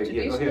 they have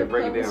traditional traditional go ahead and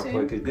break it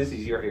down because this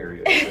is your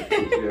area. You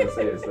know what I'm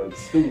saying? So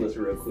school us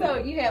real quick. So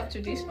you have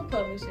traditional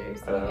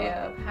publishers, you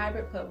have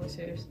hybrid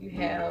publishers, you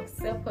have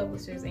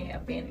self-publishers, and you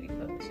have vanity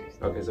publishers.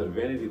 Okay, so the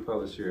vanity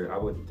publisher, I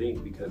would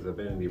think because the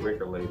vanity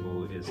record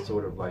label is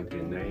sort of like the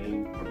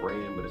name, a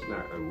brand, but it's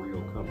not a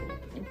real company.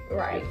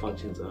 Right. It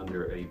functions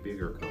under a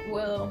bigger company.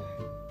 Well,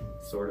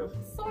 Sort of.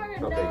 Sort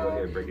of. Okay, no. go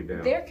ahead, break it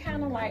down. They're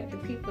kind of like the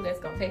people that's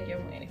gonna take your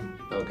money.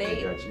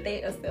 Okay, gotcha.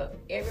 They accept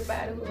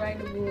everybody who write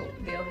the book.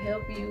 They'll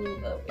help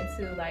you up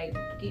until like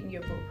getting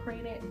your book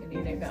printed, and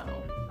then they're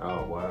gone.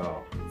 Oh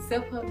wow.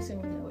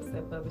 Self-publishing, we know it's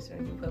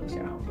self-publishing. You publish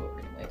your own book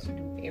pretty much. You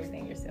do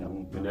everything yourself.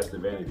 And that's the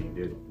vanity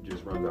that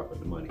just runs off with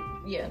the money.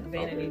 Yeah, the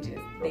vanity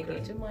they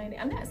get your money.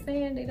 I'm not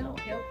saying they don't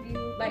help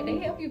you. Like they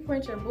help you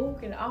print your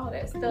book and all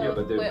that stuff. Yeah,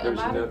 but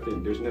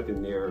there's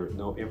nothing there,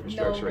 no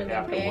infrastructure really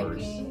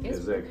afterwards. backing.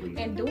 Exactly.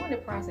 And during the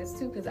process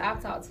too, because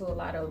I've talked to a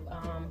lot of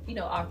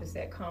authors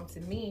that come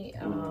to me.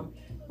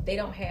 They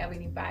don't have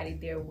anybody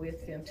there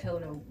with them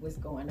telling them what's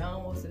going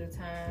on most of the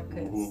time,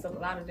 because a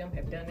lot of them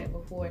have done that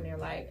before, and they're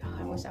like,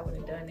 oh, I wish I would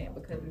have done that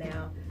because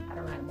now I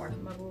don't know how to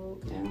market my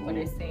book. Or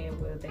they're saying,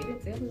 well, they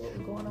didn't tell me what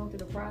was going on through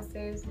the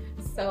process.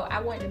 So I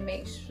wanted to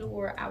make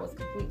sure I was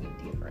completely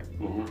different.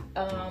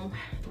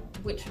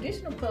 With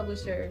traditional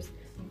publishers,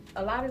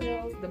 a lot of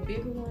those, the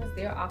bigger ones,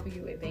 they'll offer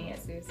you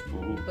advances.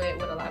 But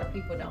what a lot of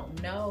people don't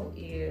know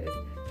is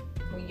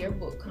when your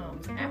book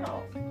comes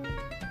out,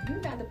 you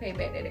got to pay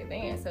back that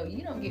advance, so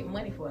you don't get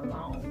money for a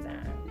long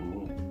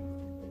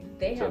time.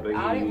 They have all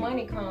that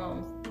money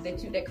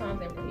that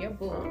comes in from your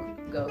book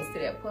goes to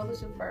that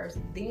publisher first.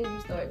 Then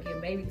you start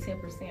getting maybe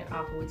 10%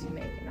 off of what you're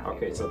making.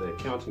 Okay, so the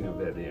accounting of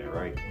that then,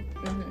 right?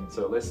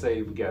 So let's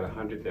say we got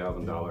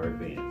 $100,000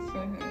 advance,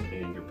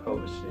 and you're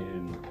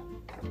publishing.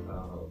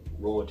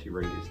 Royalty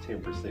rate is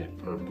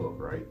 10% per book,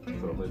 right?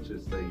 So let's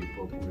just say your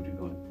book, we're just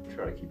going to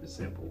try to keep it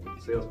simple.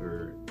 Sales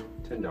for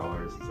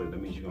 $10, so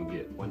that means you're going to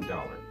get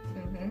 $1.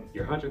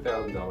 Your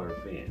 $100,000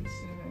 advance,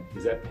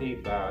 is that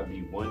paid by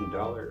the $1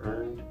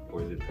 earned,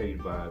 or is it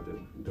paid by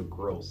the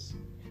gross?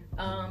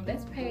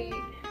 That's paid.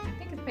 I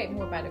think it's paid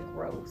more by the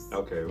gross.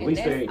 Okay, at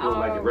least they ain't doing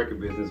like the record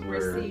business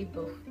where received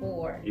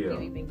before you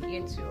even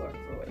get your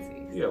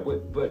royalties. Yeah,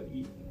 but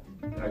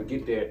I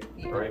get that,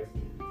 right?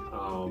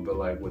 But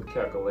like with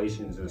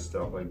calculations and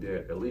stuff like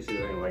that, at least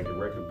it ain't like the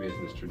record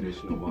business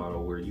traditional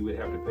model where you would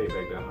have to pay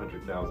back that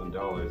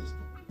 $100,000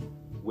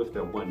 with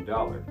that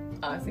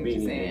 $1.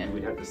 Meaning that you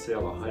would have to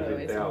sell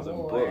 100,000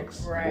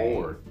 books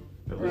more.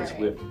 At least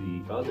with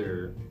the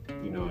other,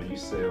 you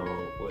sell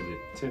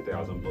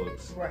 10,000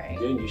 books. Right.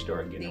 Then you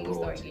start getting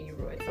royalties.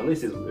 At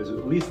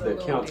least the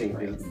accounting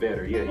is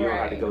better. Yeah, you don't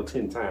have to go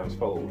 10 times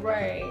fold.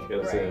 Right. You know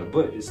what I'm saying?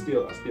 But I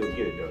still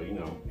get it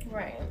though.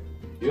 Right.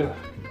 Yeah.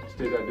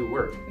 Still gotta do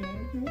work.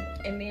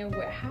 And then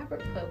with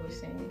hybrid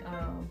publishing,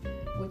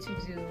 what you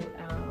do,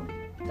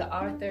 the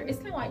author, it's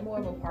kind of like more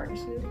of a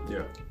partnership.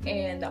 Yeah.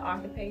 And the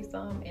author pays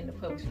some, and the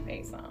publisher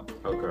pays some.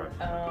 Okay.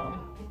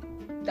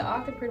 The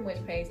author pretty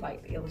much pays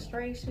like the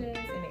illustrations and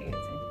the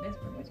editing. That's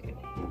pretty much it.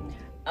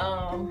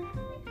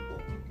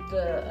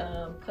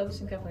 The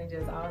publishing company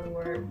does all the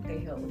work. They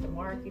help with the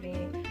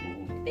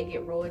marketing. They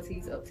get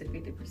royalties up to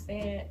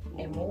 50%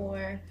 and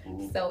more.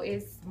 So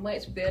it's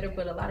much better,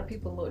 but a lot of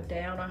people look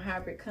down on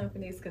hybrid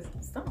companies because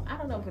I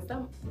don't know, for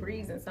some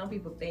reason, some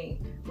people think,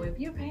 well, if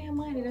you're paying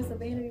money, that's a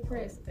vanity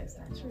press. That's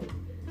not true.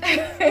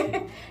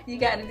 You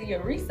got to do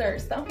your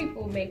research. Some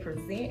people may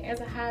present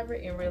as a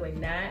hybrid and really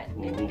not.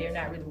 And they're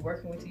not really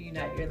working with you. You're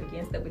not really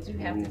against that, but you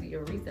have to do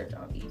your research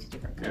on each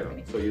different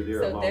company. So you're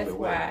there along the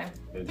way.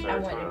 That's why I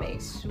want to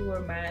make sure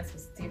mine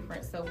was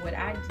different. So what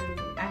I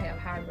do, I have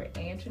hybrid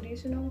and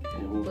traditional,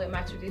 but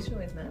my traditional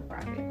is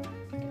nonprofit.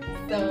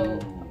 So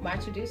my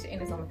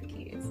traditional is only for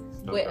kids.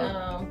 But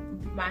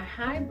my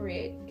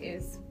hybrid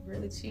is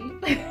really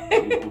cheap,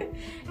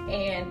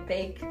 and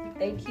they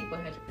keep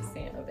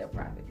 100% of their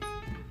profits.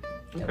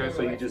 Okay,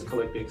 so you just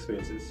collect the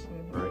expenses,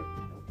 right?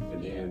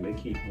 And then they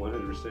keep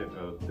 100%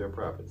 of their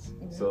profits.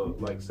 So,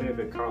 like, say if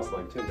it costs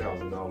like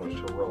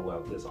 $10,000 to roll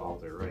out this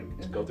author,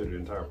 right? To go through the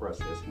entire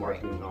process,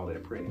 marketing and all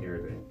that, print and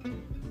everything.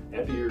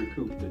 After you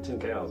recoup the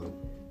 $10,000,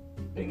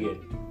 they get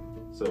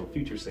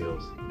future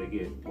sales. They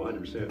get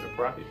 100% of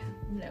profit.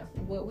 No,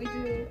 what we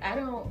do,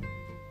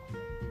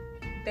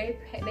 They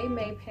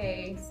may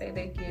pay. Say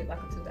they get like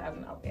a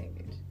 $2,000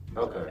 package.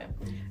 Okay.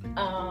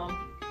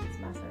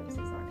 My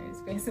services aren't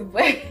expensive,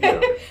 but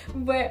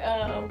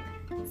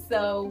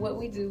so what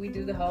we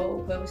do the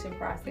whole publishing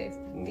process.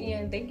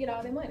 Then they get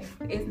all their money.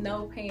 It's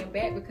no paying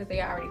back because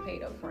they already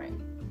paid up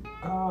front.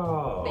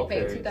 Oh,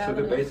 okay. So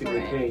they're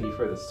basically paying you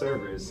for the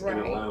service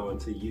and allowing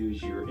to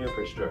use your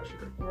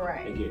infrastructure,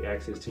 and get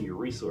access to your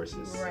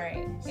resources, So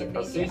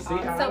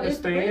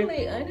it's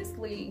really,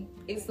 honestly,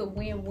 it's a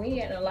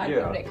win-win. A lot of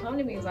people that come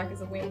to me is like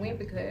it's a win-win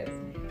because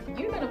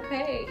you're gonna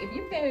pay. If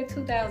you pay me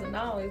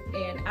 $2,000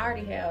 and I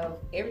already have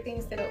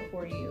everything set up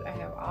for you, I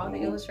have all the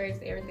illustrators,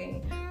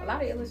 everything. A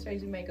lot of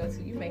illustrators you may go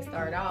to, you may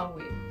start off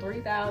with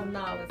 $3,000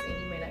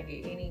 and you may not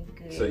get any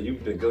good. So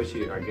you've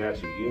negotiated. I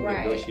got you. You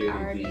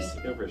negotiated these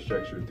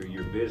infrastructure through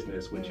your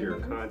business with your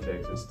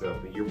contacts and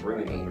stuff, and you're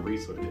bringing them the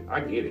resources.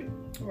 I get it.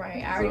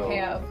 Right. I already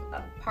have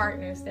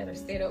partners that are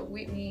set up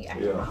with me. I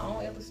have my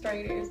own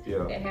illustrators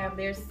that have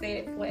their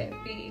set flat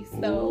fees.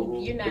 So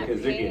you're not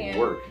paying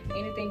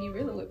anything you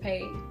really would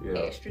pay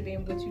extra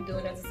than what you're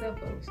doing as a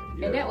self-publisher.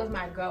 And that was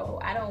my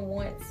goal.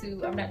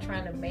 I'm not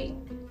trying to make,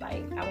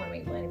 I want to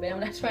make money, but I'm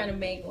not trying to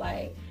make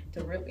like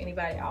to rip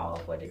anybody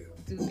off or to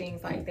do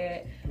things like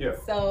that. Yeah.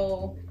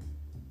 So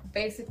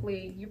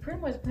basically, you're pretty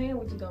much paying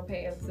what you're gonna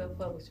pay as a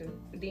self-publisher,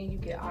 but then you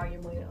get all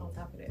your money on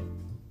top of that.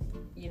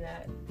 You know,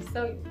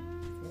 so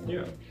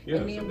Yeah. And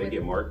So then they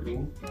get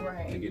marketing. They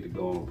right. get to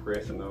go on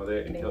press and all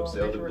that and They help go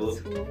sell on the a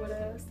book. tour with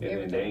us. And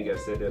then they ain't got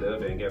to set that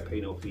up. They ain't got to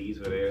pay no fees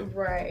for that.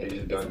 Right. They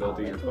just got to It's go all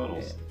through your included.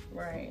 funnels.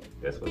 Right.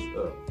 That's what's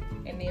up.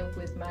 And then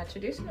with my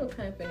traditional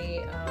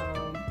company,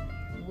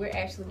 we're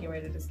actually getting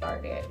ready to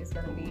start that. It's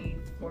going to be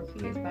for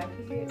kids by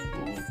kids.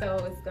 So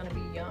it's going to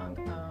be young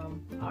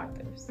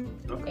authors.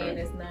 Okay. And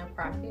it's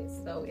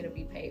nonprofit, so it'll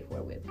be paid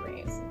for with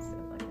grants and stuff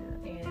like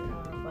that, and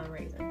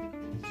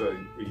fundraising. So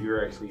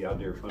you're actually out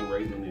there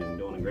fundraising and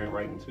doing the grant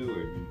writing too?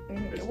 Or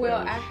you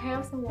Well, I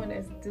have someone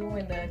that's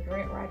doing the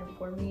grant writing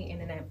for me,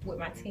 and then with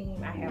my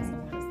team, I have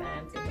someone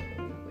assigned to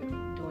help me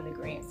with doing the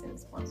grants and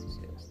the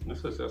sponsorships.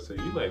 That's what's up. So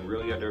you like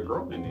really out there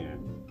growing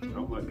then?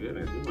 Oh my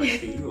goodness. We might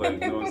see you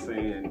like, you know what I'm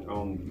saying,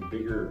 on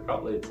bigger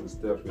outlets and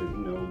stuff,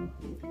 and you know,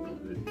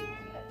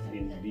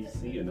 in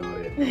DC and all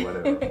that, or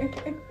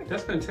whatever.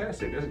 That's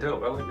fantastic. That's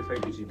dope. I like the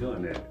fact that you're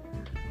doing that.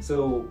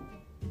 So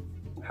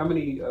how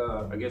many,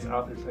 I guess,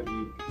 authors have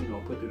you, you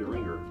know, put through the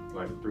ringer,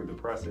 like through the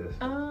process?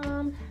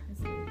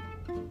 Let's see.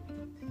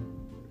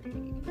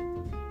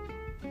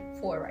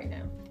 4 right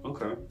now.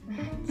 Okay.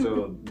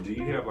 So do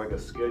you have like a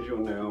schedule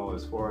now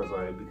as far as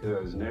like,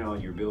 because now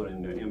you're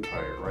building the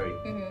empire, right?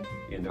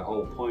 Mm-hmm. And the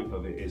whole point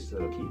of it is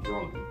to keep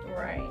growing.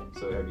 Right.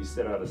 So have you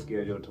set out a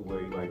schedule to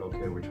where you're like,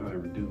 okay, we're trying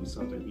to do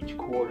something each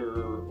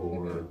quarter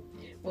or?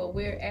 Well,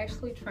 we're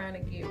actually trying to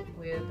get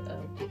with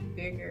a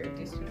bigger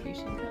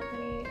distribution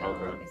company.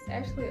 Okay. It's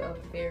actually a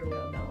very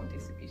well-known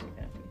distribution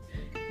company,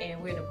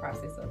 and we're in the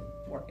process of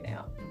working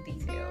out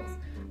details.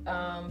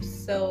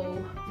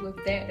 So with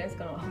that, that's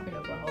going to open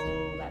up a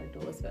whole lot of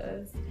doors for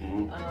us.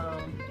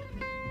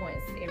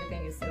 Once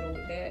everything is settled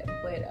with that.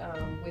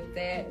 But with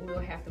that, we'll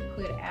have to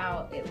put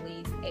out at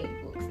least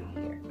 8 books a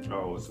year.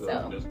 Oh,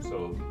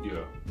 so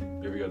yeah,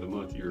 every other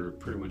month you're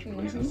pretty much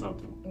releasing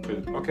something.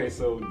 Mm-hmm. Okay,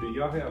 so do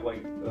y'all have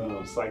like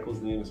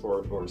cycles then as far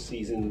or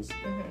seasons?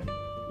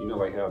 You know,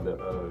 like how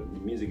the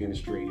music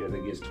industry, as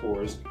it gets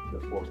towards the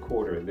fourth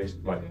quarter,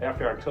 like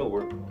after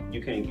October,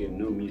 you can't get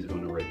new music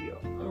on the radio.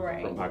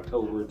 Right. From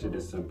October to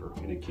December,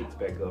 and it kicks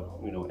back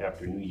up, you know,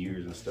 after New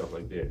Year's and stuff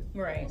like that.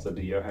 Right. So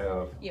do y'all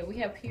have? Yeah, we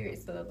have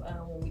periods of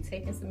when we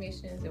take in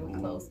submissions and we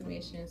close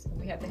submissions, and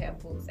we have to have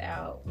books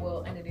out.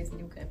 Well, under this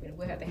new company,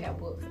 we have to have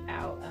books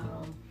out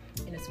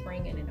in the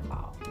spring and in the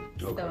fall.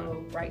 Okay.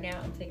 So right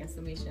now, I'm taking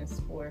submissions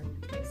for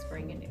next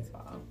spring and next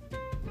fall.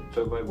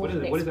 So like, what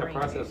does that spring,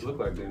 process look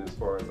like then, as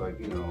far as like,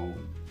 you know,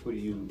 who do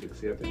you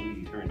accept and who do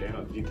you turn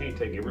down? Because you can't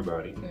take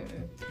everybody.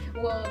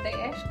 Well, they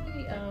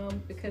actually,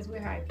 because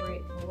we're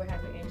hybrid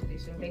and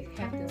traditional, they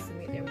have to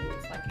submit their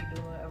books like you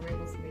do a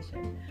regular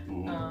submission,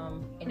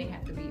 and they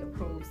have to be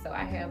approved. So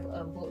I have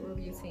a book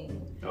review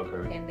team,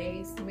 Okay. and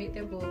they submit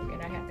their book,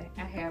 and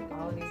I have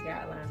all of these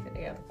guidelines that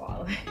they have to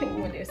follow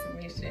with their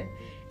submission.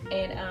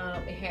 And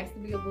it has to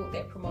be a book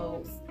that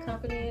promotes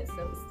confidence,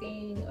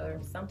 self-esteem, or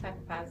some type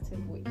of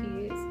positive with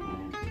kids.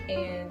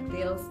 And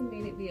they'll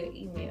submit it via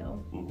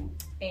email,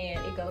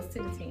 and it goes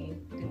to the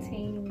team. The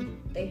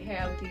team, they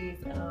have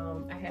these,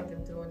 I have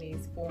them doing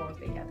these forms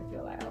they have to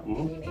fill out.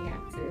 And then they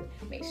have to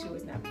make sure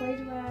it's not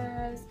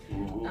plagiarized.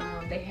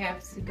 They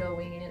have to go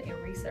in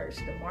and research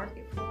the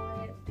market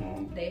for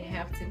it. They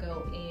have to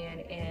go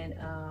in and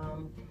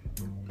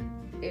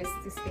it's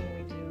this thing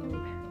we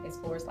do as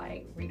far as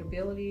like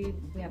readability.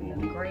 We have a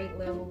grade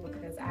level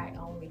because I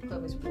only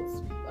publish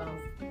books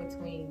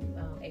between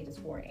ages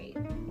 4 and 8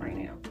 right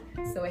now.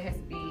 So it has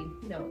to be,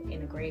 you know,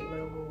 in a grade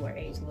level or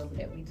age level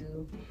that we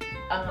do.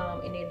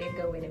 And then they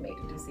go in and make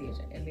the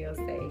decision, and they'll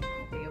say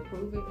they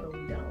approve it or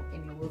we don't,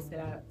 and then we'll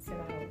send out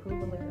an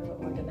approval letter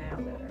or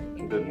denial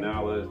letter.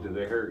 Denial letters, do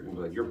they hurt?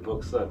 Like, your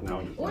book sucked. No,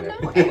 I'm just Well,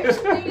 playing. no,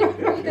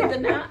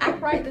 actually, I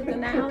write the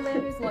denial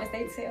letters once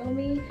they tell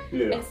me.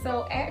 Yeah. And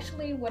so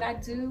actually what I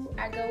do,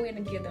 I go in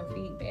and give them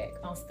feedback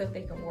on stuff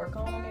they can work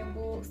on their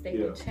books, they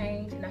can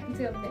change, and I can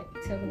tell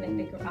them that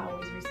they can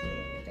always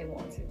resubmit if they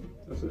want to.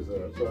 This is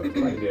so I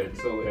like that.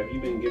 So have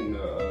you been getting?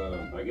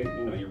 I guess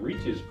you know your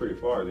reach is pretty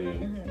far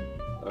then.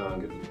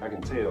 I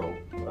can tell.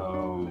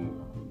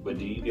 But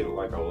do you get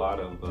like a lot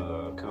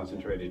of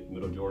concentrated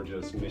Middle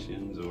Georgia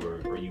submissions,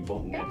 or are you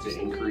wanting that to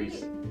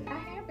increase? I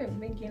haven't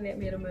been getting that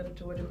Middle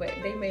Georgia, but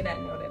they may not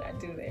know that I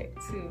do that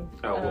too.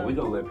 Oh, well, we're going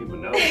to let people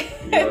know.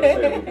 You know what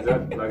I'm saying?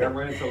 Because I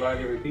run into a lot of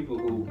different people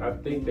who I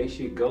think they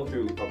should go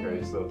through.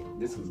 Okay, so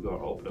this is going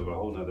to open up a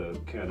whole nother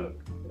kind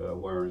of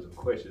worms of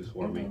questions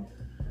for me.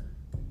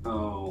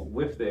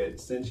 With that,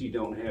 since you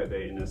don't have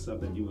that, and that's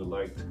something you would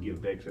like to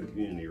give back to the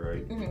community,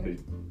 right?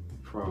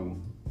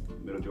 From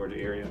Middle Georgia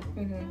area,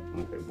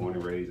 okay, born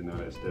and raised and all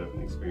that stuff,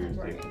 and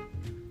experienced it.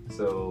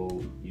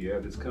 So you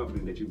have this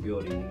company that you're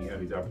building, and you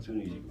have these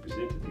opportunities you can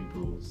present to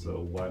people.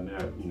 So why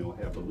not, you know,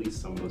 have at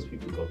least some of those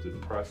people go through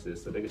the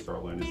process so they can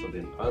start learning, so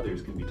then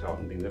others can be taught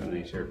and things of that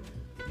nature.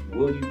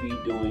 will you be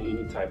doing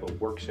any type of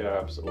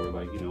workshops or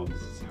like, you know,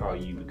 this is how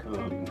you become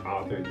an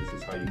author, this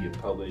is how you get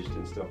published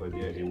and stuff like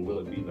that, and will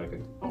it be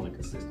like on a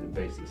consistent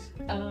basis?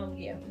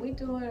 Yeah, we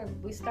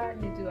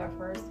starting to do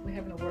we're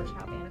having a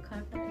workshop and a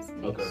conference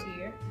next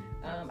year.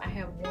 I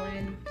have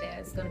one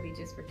that's going to be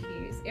just for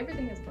kids.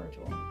 Everything is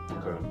virtual.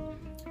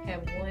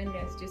 Have one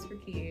that's just for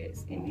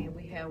kids, and then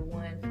we have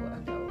one for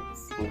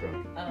adults.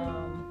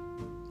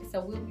 So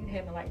we'll be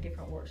having like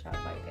different workshops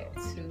like that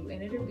too,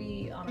 and it'll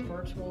be on a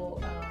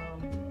virtual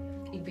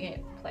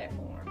event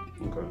platform.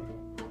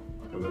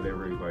 Well, they're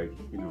really like,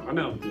 you know, I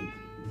know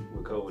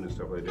with COVID and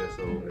stuff like that,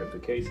 so if the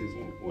cases,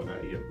 well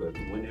not yet, but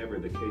whenever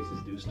the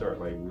cases do start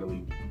like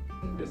really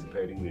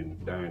dissipating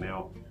and dying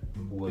out,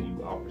 will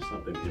you offer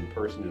something in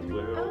person as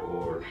well,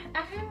 or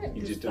I haven't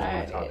you just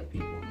decided. don't want to talk to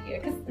people? Yeah,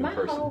 because my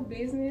whole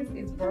business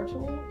is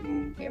virtual.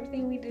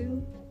 Everything we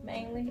do,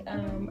 mainly.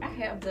 I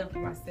have done for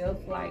myself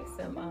like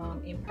some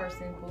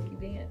in-person book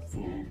events,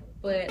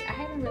 but I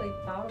haven't really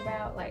thought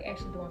about like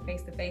actually doing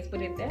face-to-face.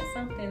 But if that's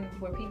something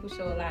where people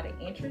show a lot of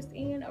interest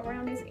in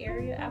around this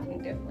area, I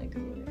would definitely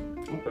do it.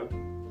 Okay.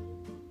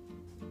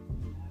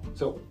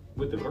 So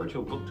with the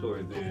virtual book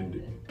tour,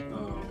 then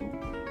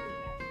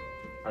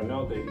I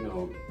know that, you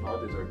know,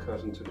 authors are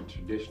accustomed to the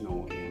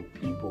traditional, and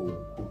people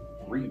who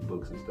read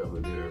books and stuff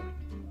like that are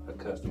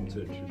accustomed to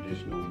the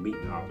traditional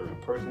meeting author in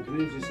person,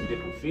 because it's just a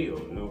different feel,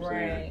 you know what I'm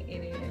saying? Right,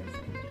 it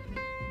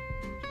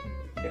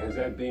is. Has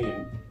that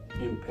been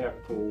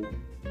impactful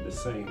the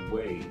same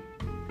way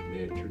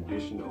that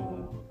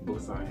traditional book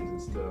signings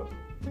and stuff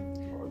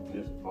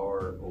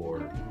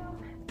or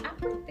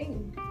I would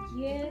think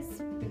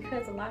yes,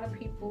 because a lot of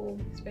people,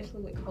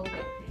 especially with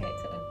COVID, had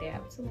to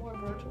adapt to more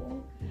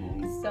virtual.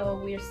 So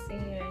we're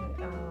seeing,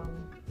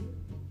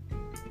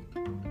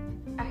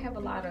 I have a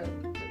lot of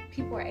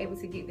people are able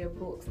to get their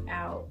books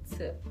out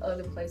to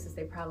other places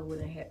they probably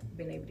wouldn't have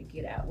been able to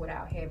get out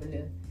without having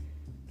to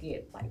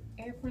get like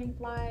airplane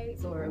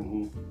flights or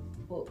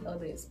book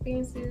other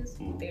expenses.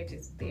 They're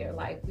just there.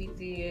 Like we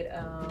did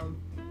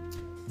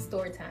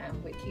story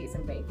time with kids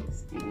and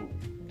babies.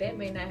 That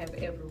may not have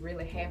ever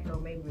really happened, or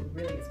maybe it was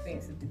really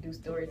expensive to do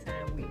story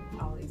time with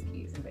all these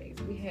kids and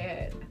babies. We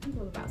had, I think it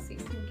was about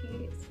 16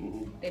 kids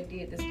that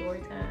did the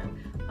story time,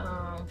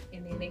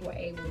 and then they were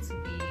able to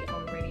be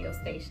on a radio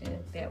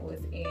station that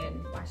was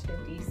in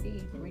Washington,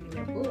 D.C. reading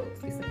their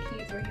books. It's a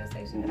kids radio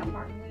station that I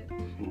partner with,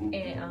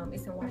 and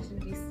it's in Washington,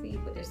 D.C.,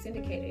 but they're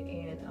syndicated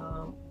in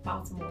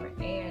Baltimore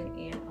and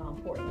in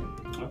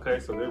Portland. Okay,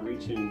 so they're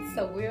reaching.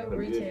 So we're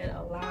reaching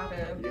a lot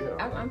of.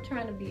 I'm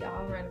trying to be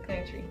all around the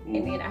country,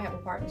 and then I have a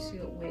partnership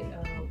with.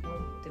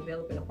 We're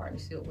developing a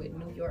partnership with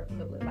New York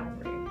Public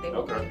Library. They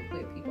will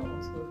put people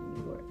on tour from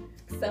New York.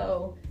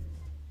 So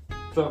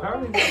how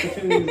are these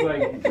opportunities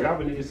like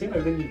dropping in? It seems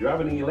like they're just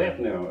dropping in your lap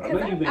now. I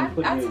know you've been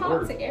putting in work. I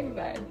talk to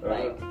everybody.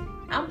 Like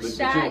I'm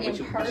shy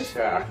in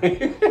person.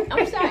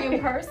 I'm shy in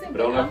person,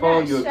 but on the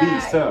phone you're a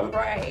beast, huh?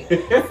 Right.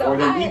 So or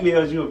the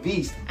emails you're a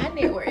beast. I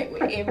network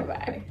with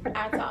everybody.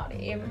 I talk to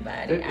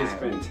everybody. That is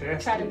fantastic.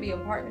 Try to be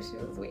in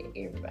partnerships with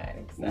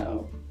everybody.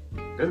 So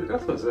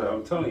that's what's up.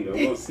 I'm telling you,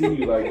 I'm gonna see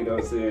you like, you know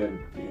what I'm saying,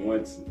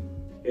 once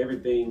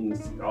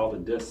all the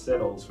dust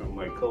settles from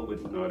like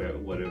COVID and all that,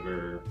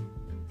 whatever.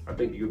 I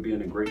think you'll be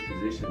in a great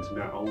position to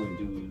not only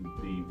do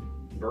the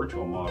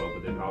virtual model,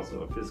 but then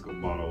also a physical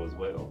model as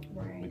well.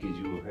 Right. Because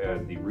you will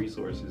have the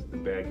resources, the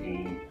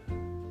backing,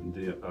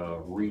 the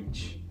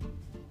reach,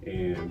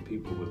 and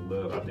people would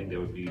love. I think that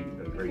would be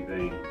a great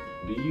thing.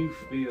 Do you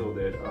feel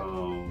that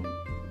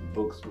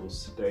books will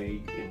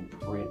stay in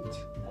print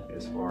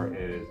as far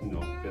as, you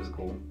know,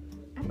 physical?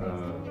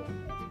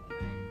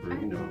 Or,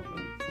 you know,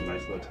 a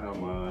nice little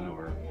timeline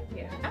or.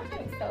 Yeah, I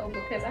think so,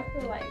 because I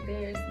feel like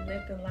there's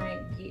nothing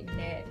like getting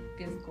that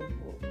physical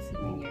book to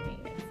in your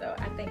hand. So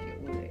I think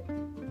it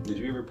would. Did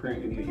you ever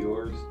print any of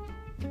yours?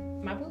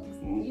 My books?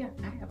 Yeah,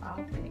 I have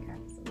all printed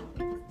copies of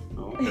my books.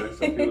 Oh, okay, so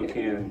people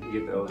can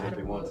get those if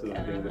they want to,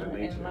 and things of that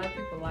nature. And a lot of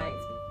people like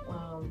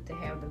to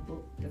have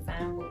the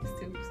signed books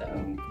too. So,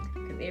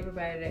 because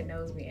everybody that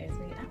knows me asks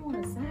me, I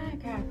want a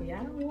signed copy. I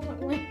don't want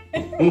one.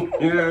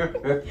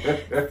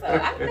 So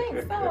I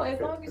think so. As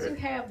long as you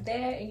have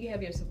that and you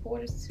have your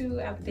supporters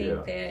too, I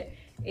think that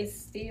it's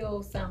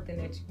still something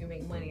that you can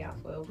make money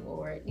off of,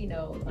 or you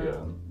know,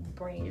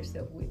 bring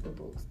yourself with the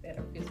books that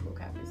are physical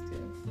copies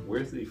too.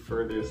 Where's the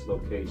furthest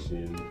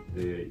location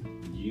that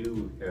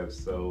you have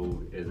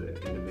sold as an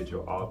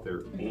individual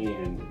author,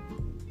 and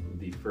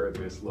the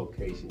furthest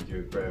location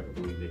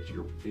geographically that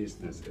your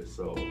business has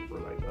sold for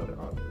like other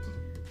authors?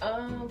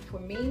 For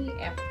me,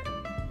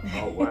 Africa.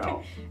 Oh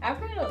wow! I've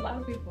heard a lot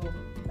of people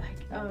like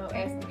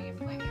asking me,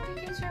 "Where can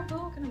we get your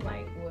book?" And I'm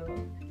like, "Well,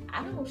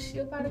 I don't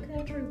ship out of the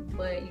country,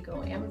 but you go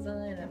on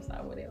Amazon." And I'm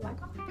sorry, they're like,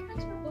 "Oh, I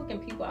got your book,"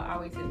 and people are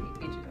always sending me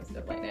pictures and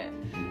stuff like that.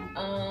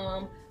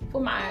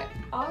 For my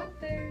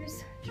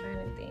authors, trying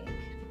to think,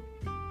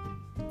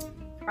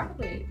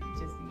 probably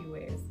just the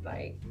U.S.,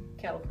 like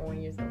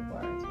California so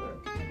far. It's where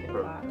I get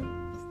a lot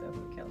of stuff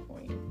in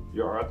California.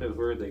 Your authors,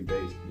 where are they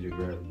based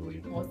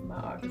geographically? Most of my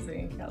authors are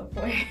in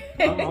California.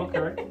 Oh,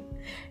 okay.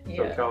 Yeah.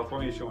 So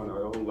California's showing a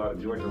whole lot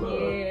of Georgia love.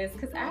 Yes,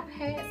 because I've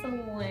had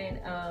someone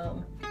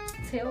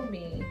tell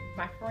me,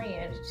 my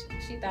friend,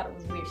 she thought it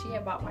was weird. She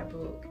had bought my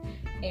book,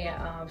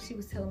 and she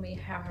was telling me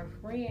how her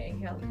friend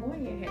in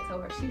California had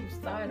told her she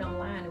saw it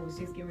online and was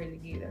just getting ready to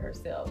get it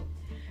herself.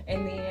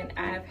 And then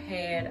I've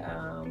had,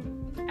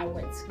 I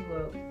went to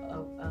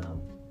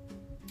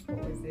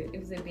what was it? It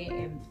was an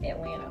event in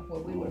Atlanta where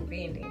we were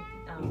vending.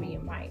 Me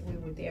and Mike, we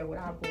were there with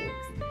our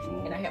books,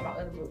 and I had my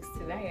other books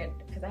too.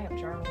 Because I have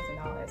journals and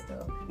all that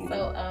stuff.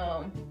 So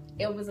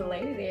it was a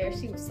lady there.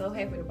 She was so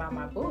happy to buy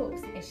my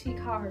books, and she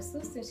called her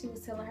sister. And she was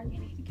telling her, "You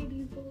need to get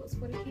these books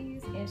for the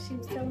kids." And she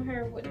was telling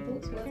her what the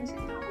books was, and she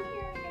said, "Oh,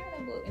 yeah, I got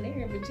that book," and they're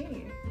in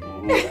Virginia.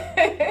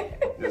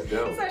 That's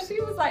dope. So she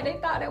was like, they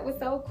thought that was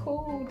so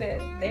cool that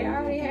they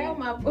already have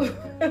my book.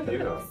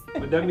 Yeah,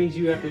 but that means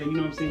you have to, you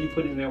know what I'm saying, you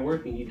put in that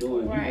work and you're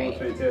doing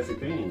fantastic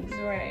things.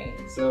 Right.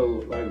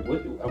 So, like,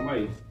 what I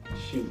might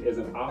shoot as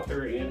an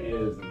author and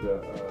as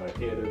the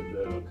head of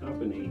the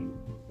company,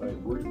 like,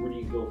 where do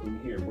you go from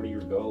here? What are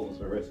your goals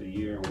for the rest of the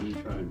year, and what are you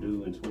trying to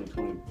do in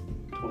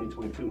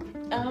 2022?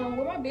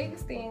 Well, my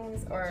biggest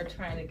things are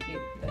trying to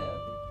get the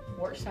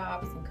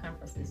workshops and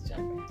conferences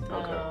jumping.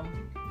 Okay.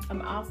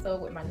 I'm also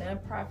with my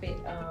nonprofit.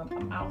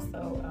 I'm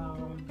also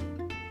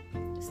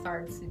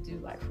starting to do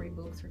like free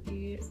books for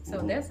kids.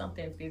 So that's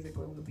something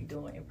physically we'll be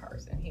doing in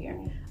person here.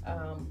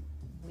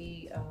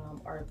 We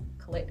are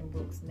collecting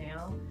books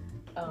now.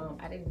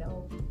 I didn't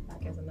know,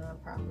 like, as a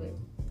nonprofit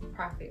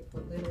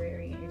for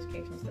literary and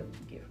educational stuff, you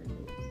can get free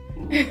books.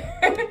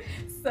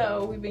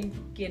 So we've been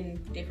getting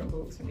different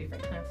books from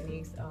different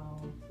companies.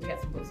 We got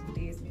some books from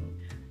Disney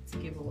to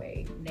give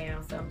away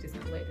now, so I'm just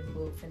collecting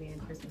books, and then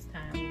Christmas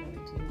time we're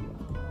going to do,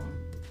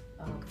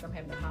 because I'm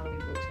having a holiday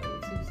book show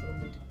too, so I'm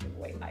going to give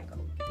away like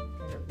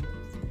 100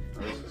 books.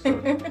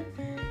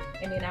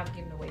 And then I've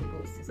given away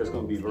books to That's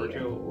going to be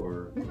virtual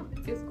or? No,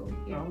 physical.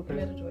 Yeah, okay.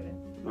 Middle Jordan.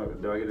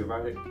 Do I get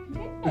invited?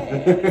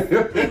 Yes,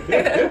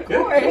 of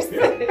course.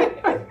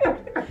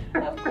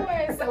 Of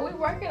course. So we're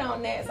working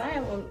on that. So I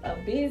have a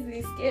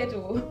busy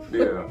schedule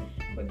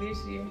for this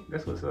year.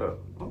 That's what's up.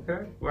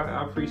 Okay. Well,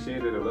 I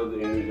appreciate it. I love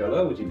the energy. I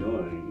love what you're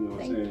doing. You know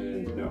what I'm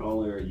saying? You. Not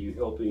only are you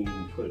helping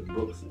put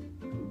books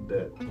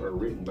that are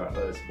written by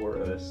us for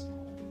us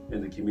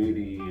in the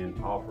community and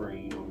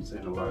offering, you know what I'm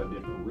saying, a lot of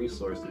different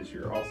resources,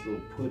 you're also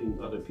putting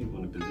other people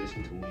in a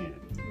position to win.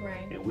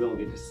 Right. And we don't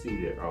get to see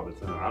that all the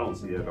time. I don't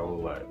see that a whole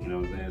lot. You know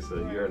what I'm saying? So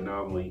you're an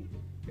anomaly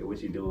at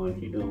what you're doing.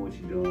 Keep doing what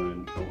you're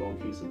doing. I'm going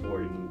to keep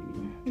supporting you.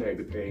 Tag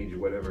the page or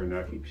whatever, and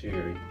I'll keep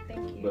sharing.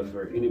 Thank you. But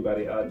for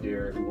anybody out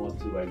there who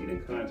wants to like get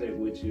in contact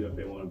with you, if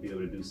they want to be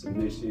able to do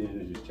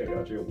submissions, just check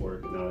out your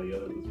work and all the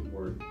other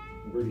work,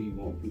 where do you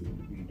want people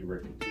to be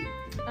directed to?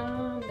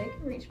 They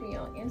can reach me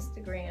on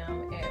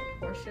Instagram at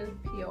Portia,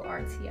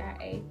 Portias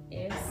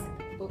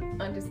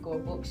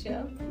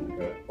 _bookshelf.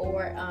 Okay.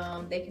 Or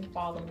they can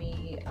follow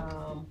me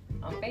on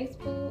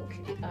Facebook.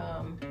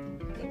 I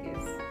think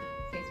it's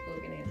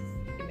Facebook, and it's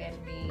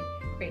Imagine Me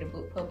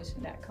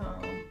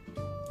CreativeBookPublishing.com.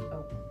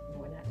 Oh,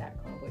 no, not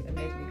 .com, but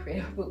Imagine Me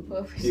Creative Book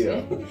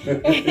Publishing.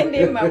 Yeah. And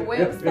then my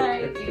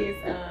website is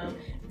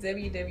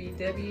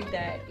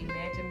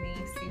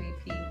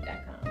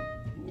www.imaginemecvp.com.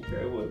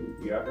 Okay, well,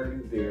 y'all heard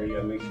it there.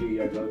 Y'all make sure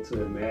y'all go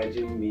to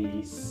Imagine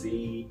Me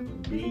CB,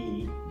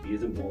 B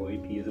as in boy,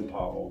 P as in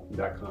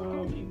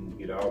Paul.com. You can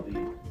get all the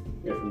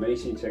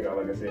information. Check out,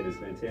 like I said, this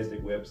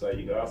fantastic website.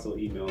 You can also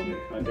email me,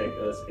 contact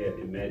us at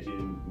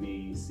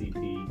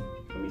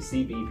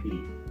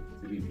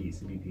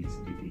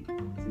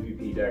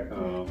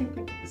CBP.com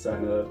to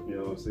sign up, you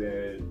know what I'm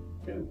saying?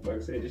 And like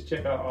I said, just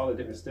check out all the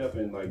different stuff.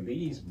 And like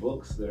these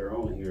books that are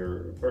on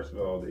here, first of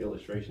all, the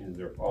illustrations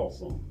are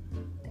awesome.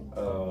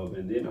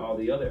 And then all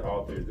the other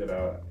authors that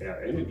I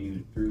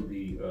interviewed through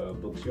the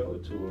book show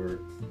tour,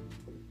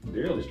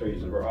 their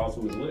illustrations were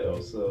awesome as well.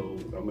 So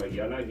I'm like,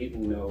 y'all not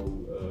getting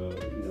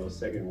no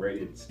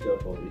second-rated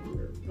stuff over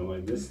here. I'm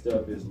like, this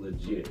stuff is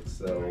legit.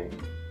 So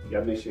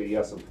y'all make sure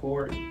y'all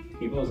support,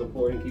 keep on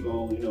supporting, keep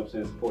on, you know what I'm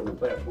saying, supporting the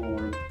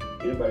platform.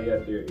 Anybody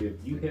out there,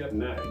 if you have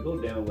not, go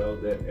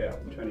download that app.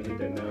 I'm trying to hit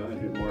that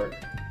 900 mark.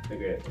 I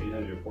think we're at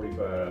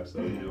 845. So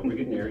we're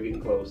getting there, we're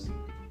getting close.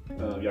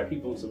 Y'all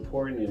keep on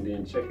supporting, and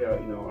then check out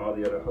all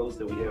the other hosts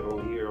that we have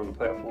over here on the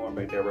platform,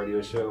 Make That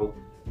Radio Show,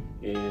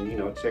 and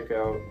check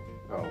out.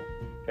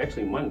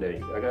 Actually Monday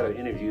I got an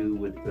interview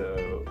with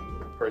a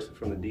person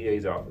from the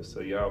DA's office, so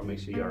y'all make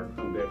sure y'all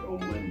come back on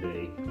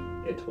Monday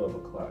at 12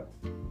 o'clock.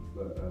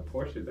 But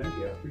Portia, thank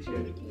you, I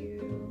appreciate it. Thank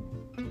you.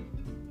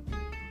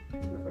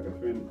 If I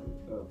can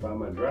find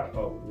my drop.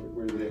 Oh,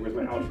 where's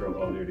my outro?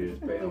 Oh, there it is.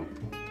 Bam.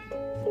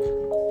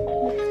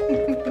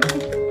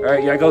 All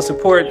right, y'all go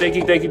support. Thank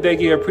you. I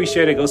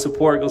appreciate it. Go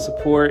support,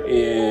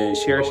 and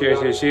share.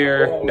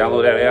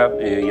 Download that app,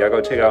 and y'all go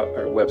check out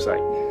our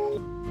website.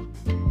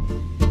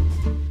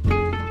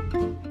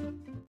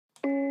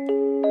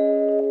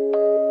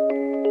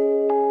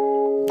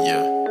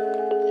 Yeah.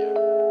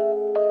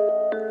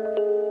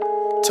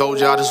 Told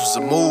y'all this was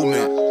a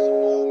movement.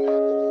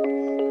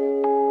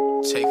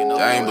 Taking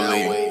over. I ain't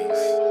believe.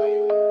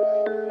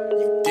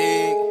 You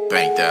dig?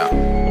 Banked out.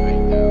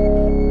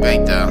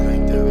 Banked out.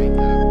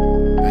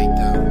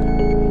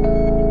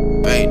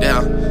 Banked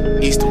out.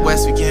 East to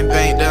west, we getting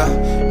banked out.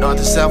 North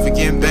to south, we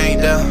getting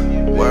banked out.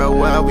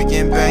 Worldwide, we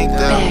getting banked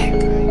out.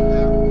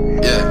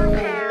 Yeah.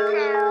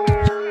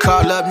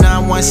 Call up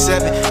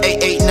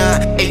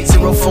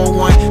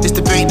 917-889-8041. This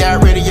the Banked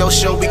Out Radio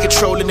Show. We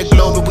controlling the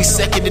globe and we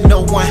second to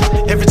no one.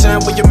 Every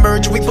time we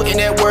emerge, we put in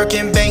that work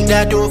and Banked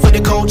Out, do it for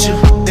the culture.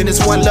 Then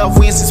it's One Love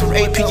Wednesdays from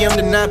 8 p.m.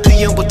 to 9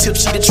 p.m. with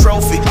Tipsy the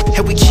Trophy.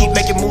 And we keep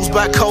making moves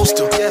by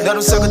coastal. Now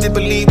them suckers didn't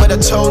believe what I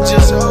told you.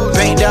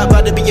 Banked Out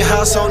about to be your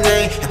household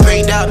name. And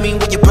Banked Out mean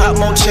when you pop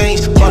more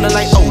change. Ballin'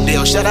 like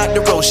Odell, shout out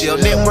to Rochelle.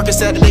 Networking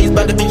Saturdays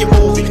about to be your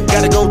movie.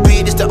 Gotta go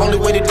big, it's the only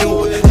way to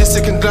do it. It's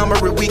a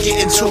conglomerate, we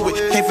get into it.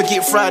 Can't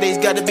forget Fridays,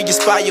 gotta be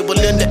inspired with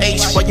Linda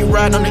H. While you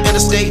ride on the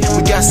interstate,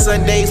 we got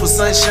Sundays with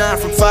sunshine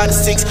from 5 to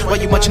 6.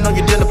 While you munching on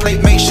your dinner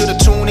plate, make sure to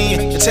tune in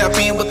and tap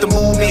in with the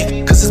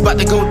movement, cause it's about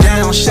to go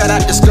down. Shout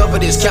out, discover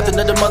this, captain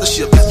of the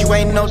mothership. If you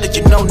ain't know that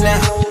you know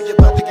now.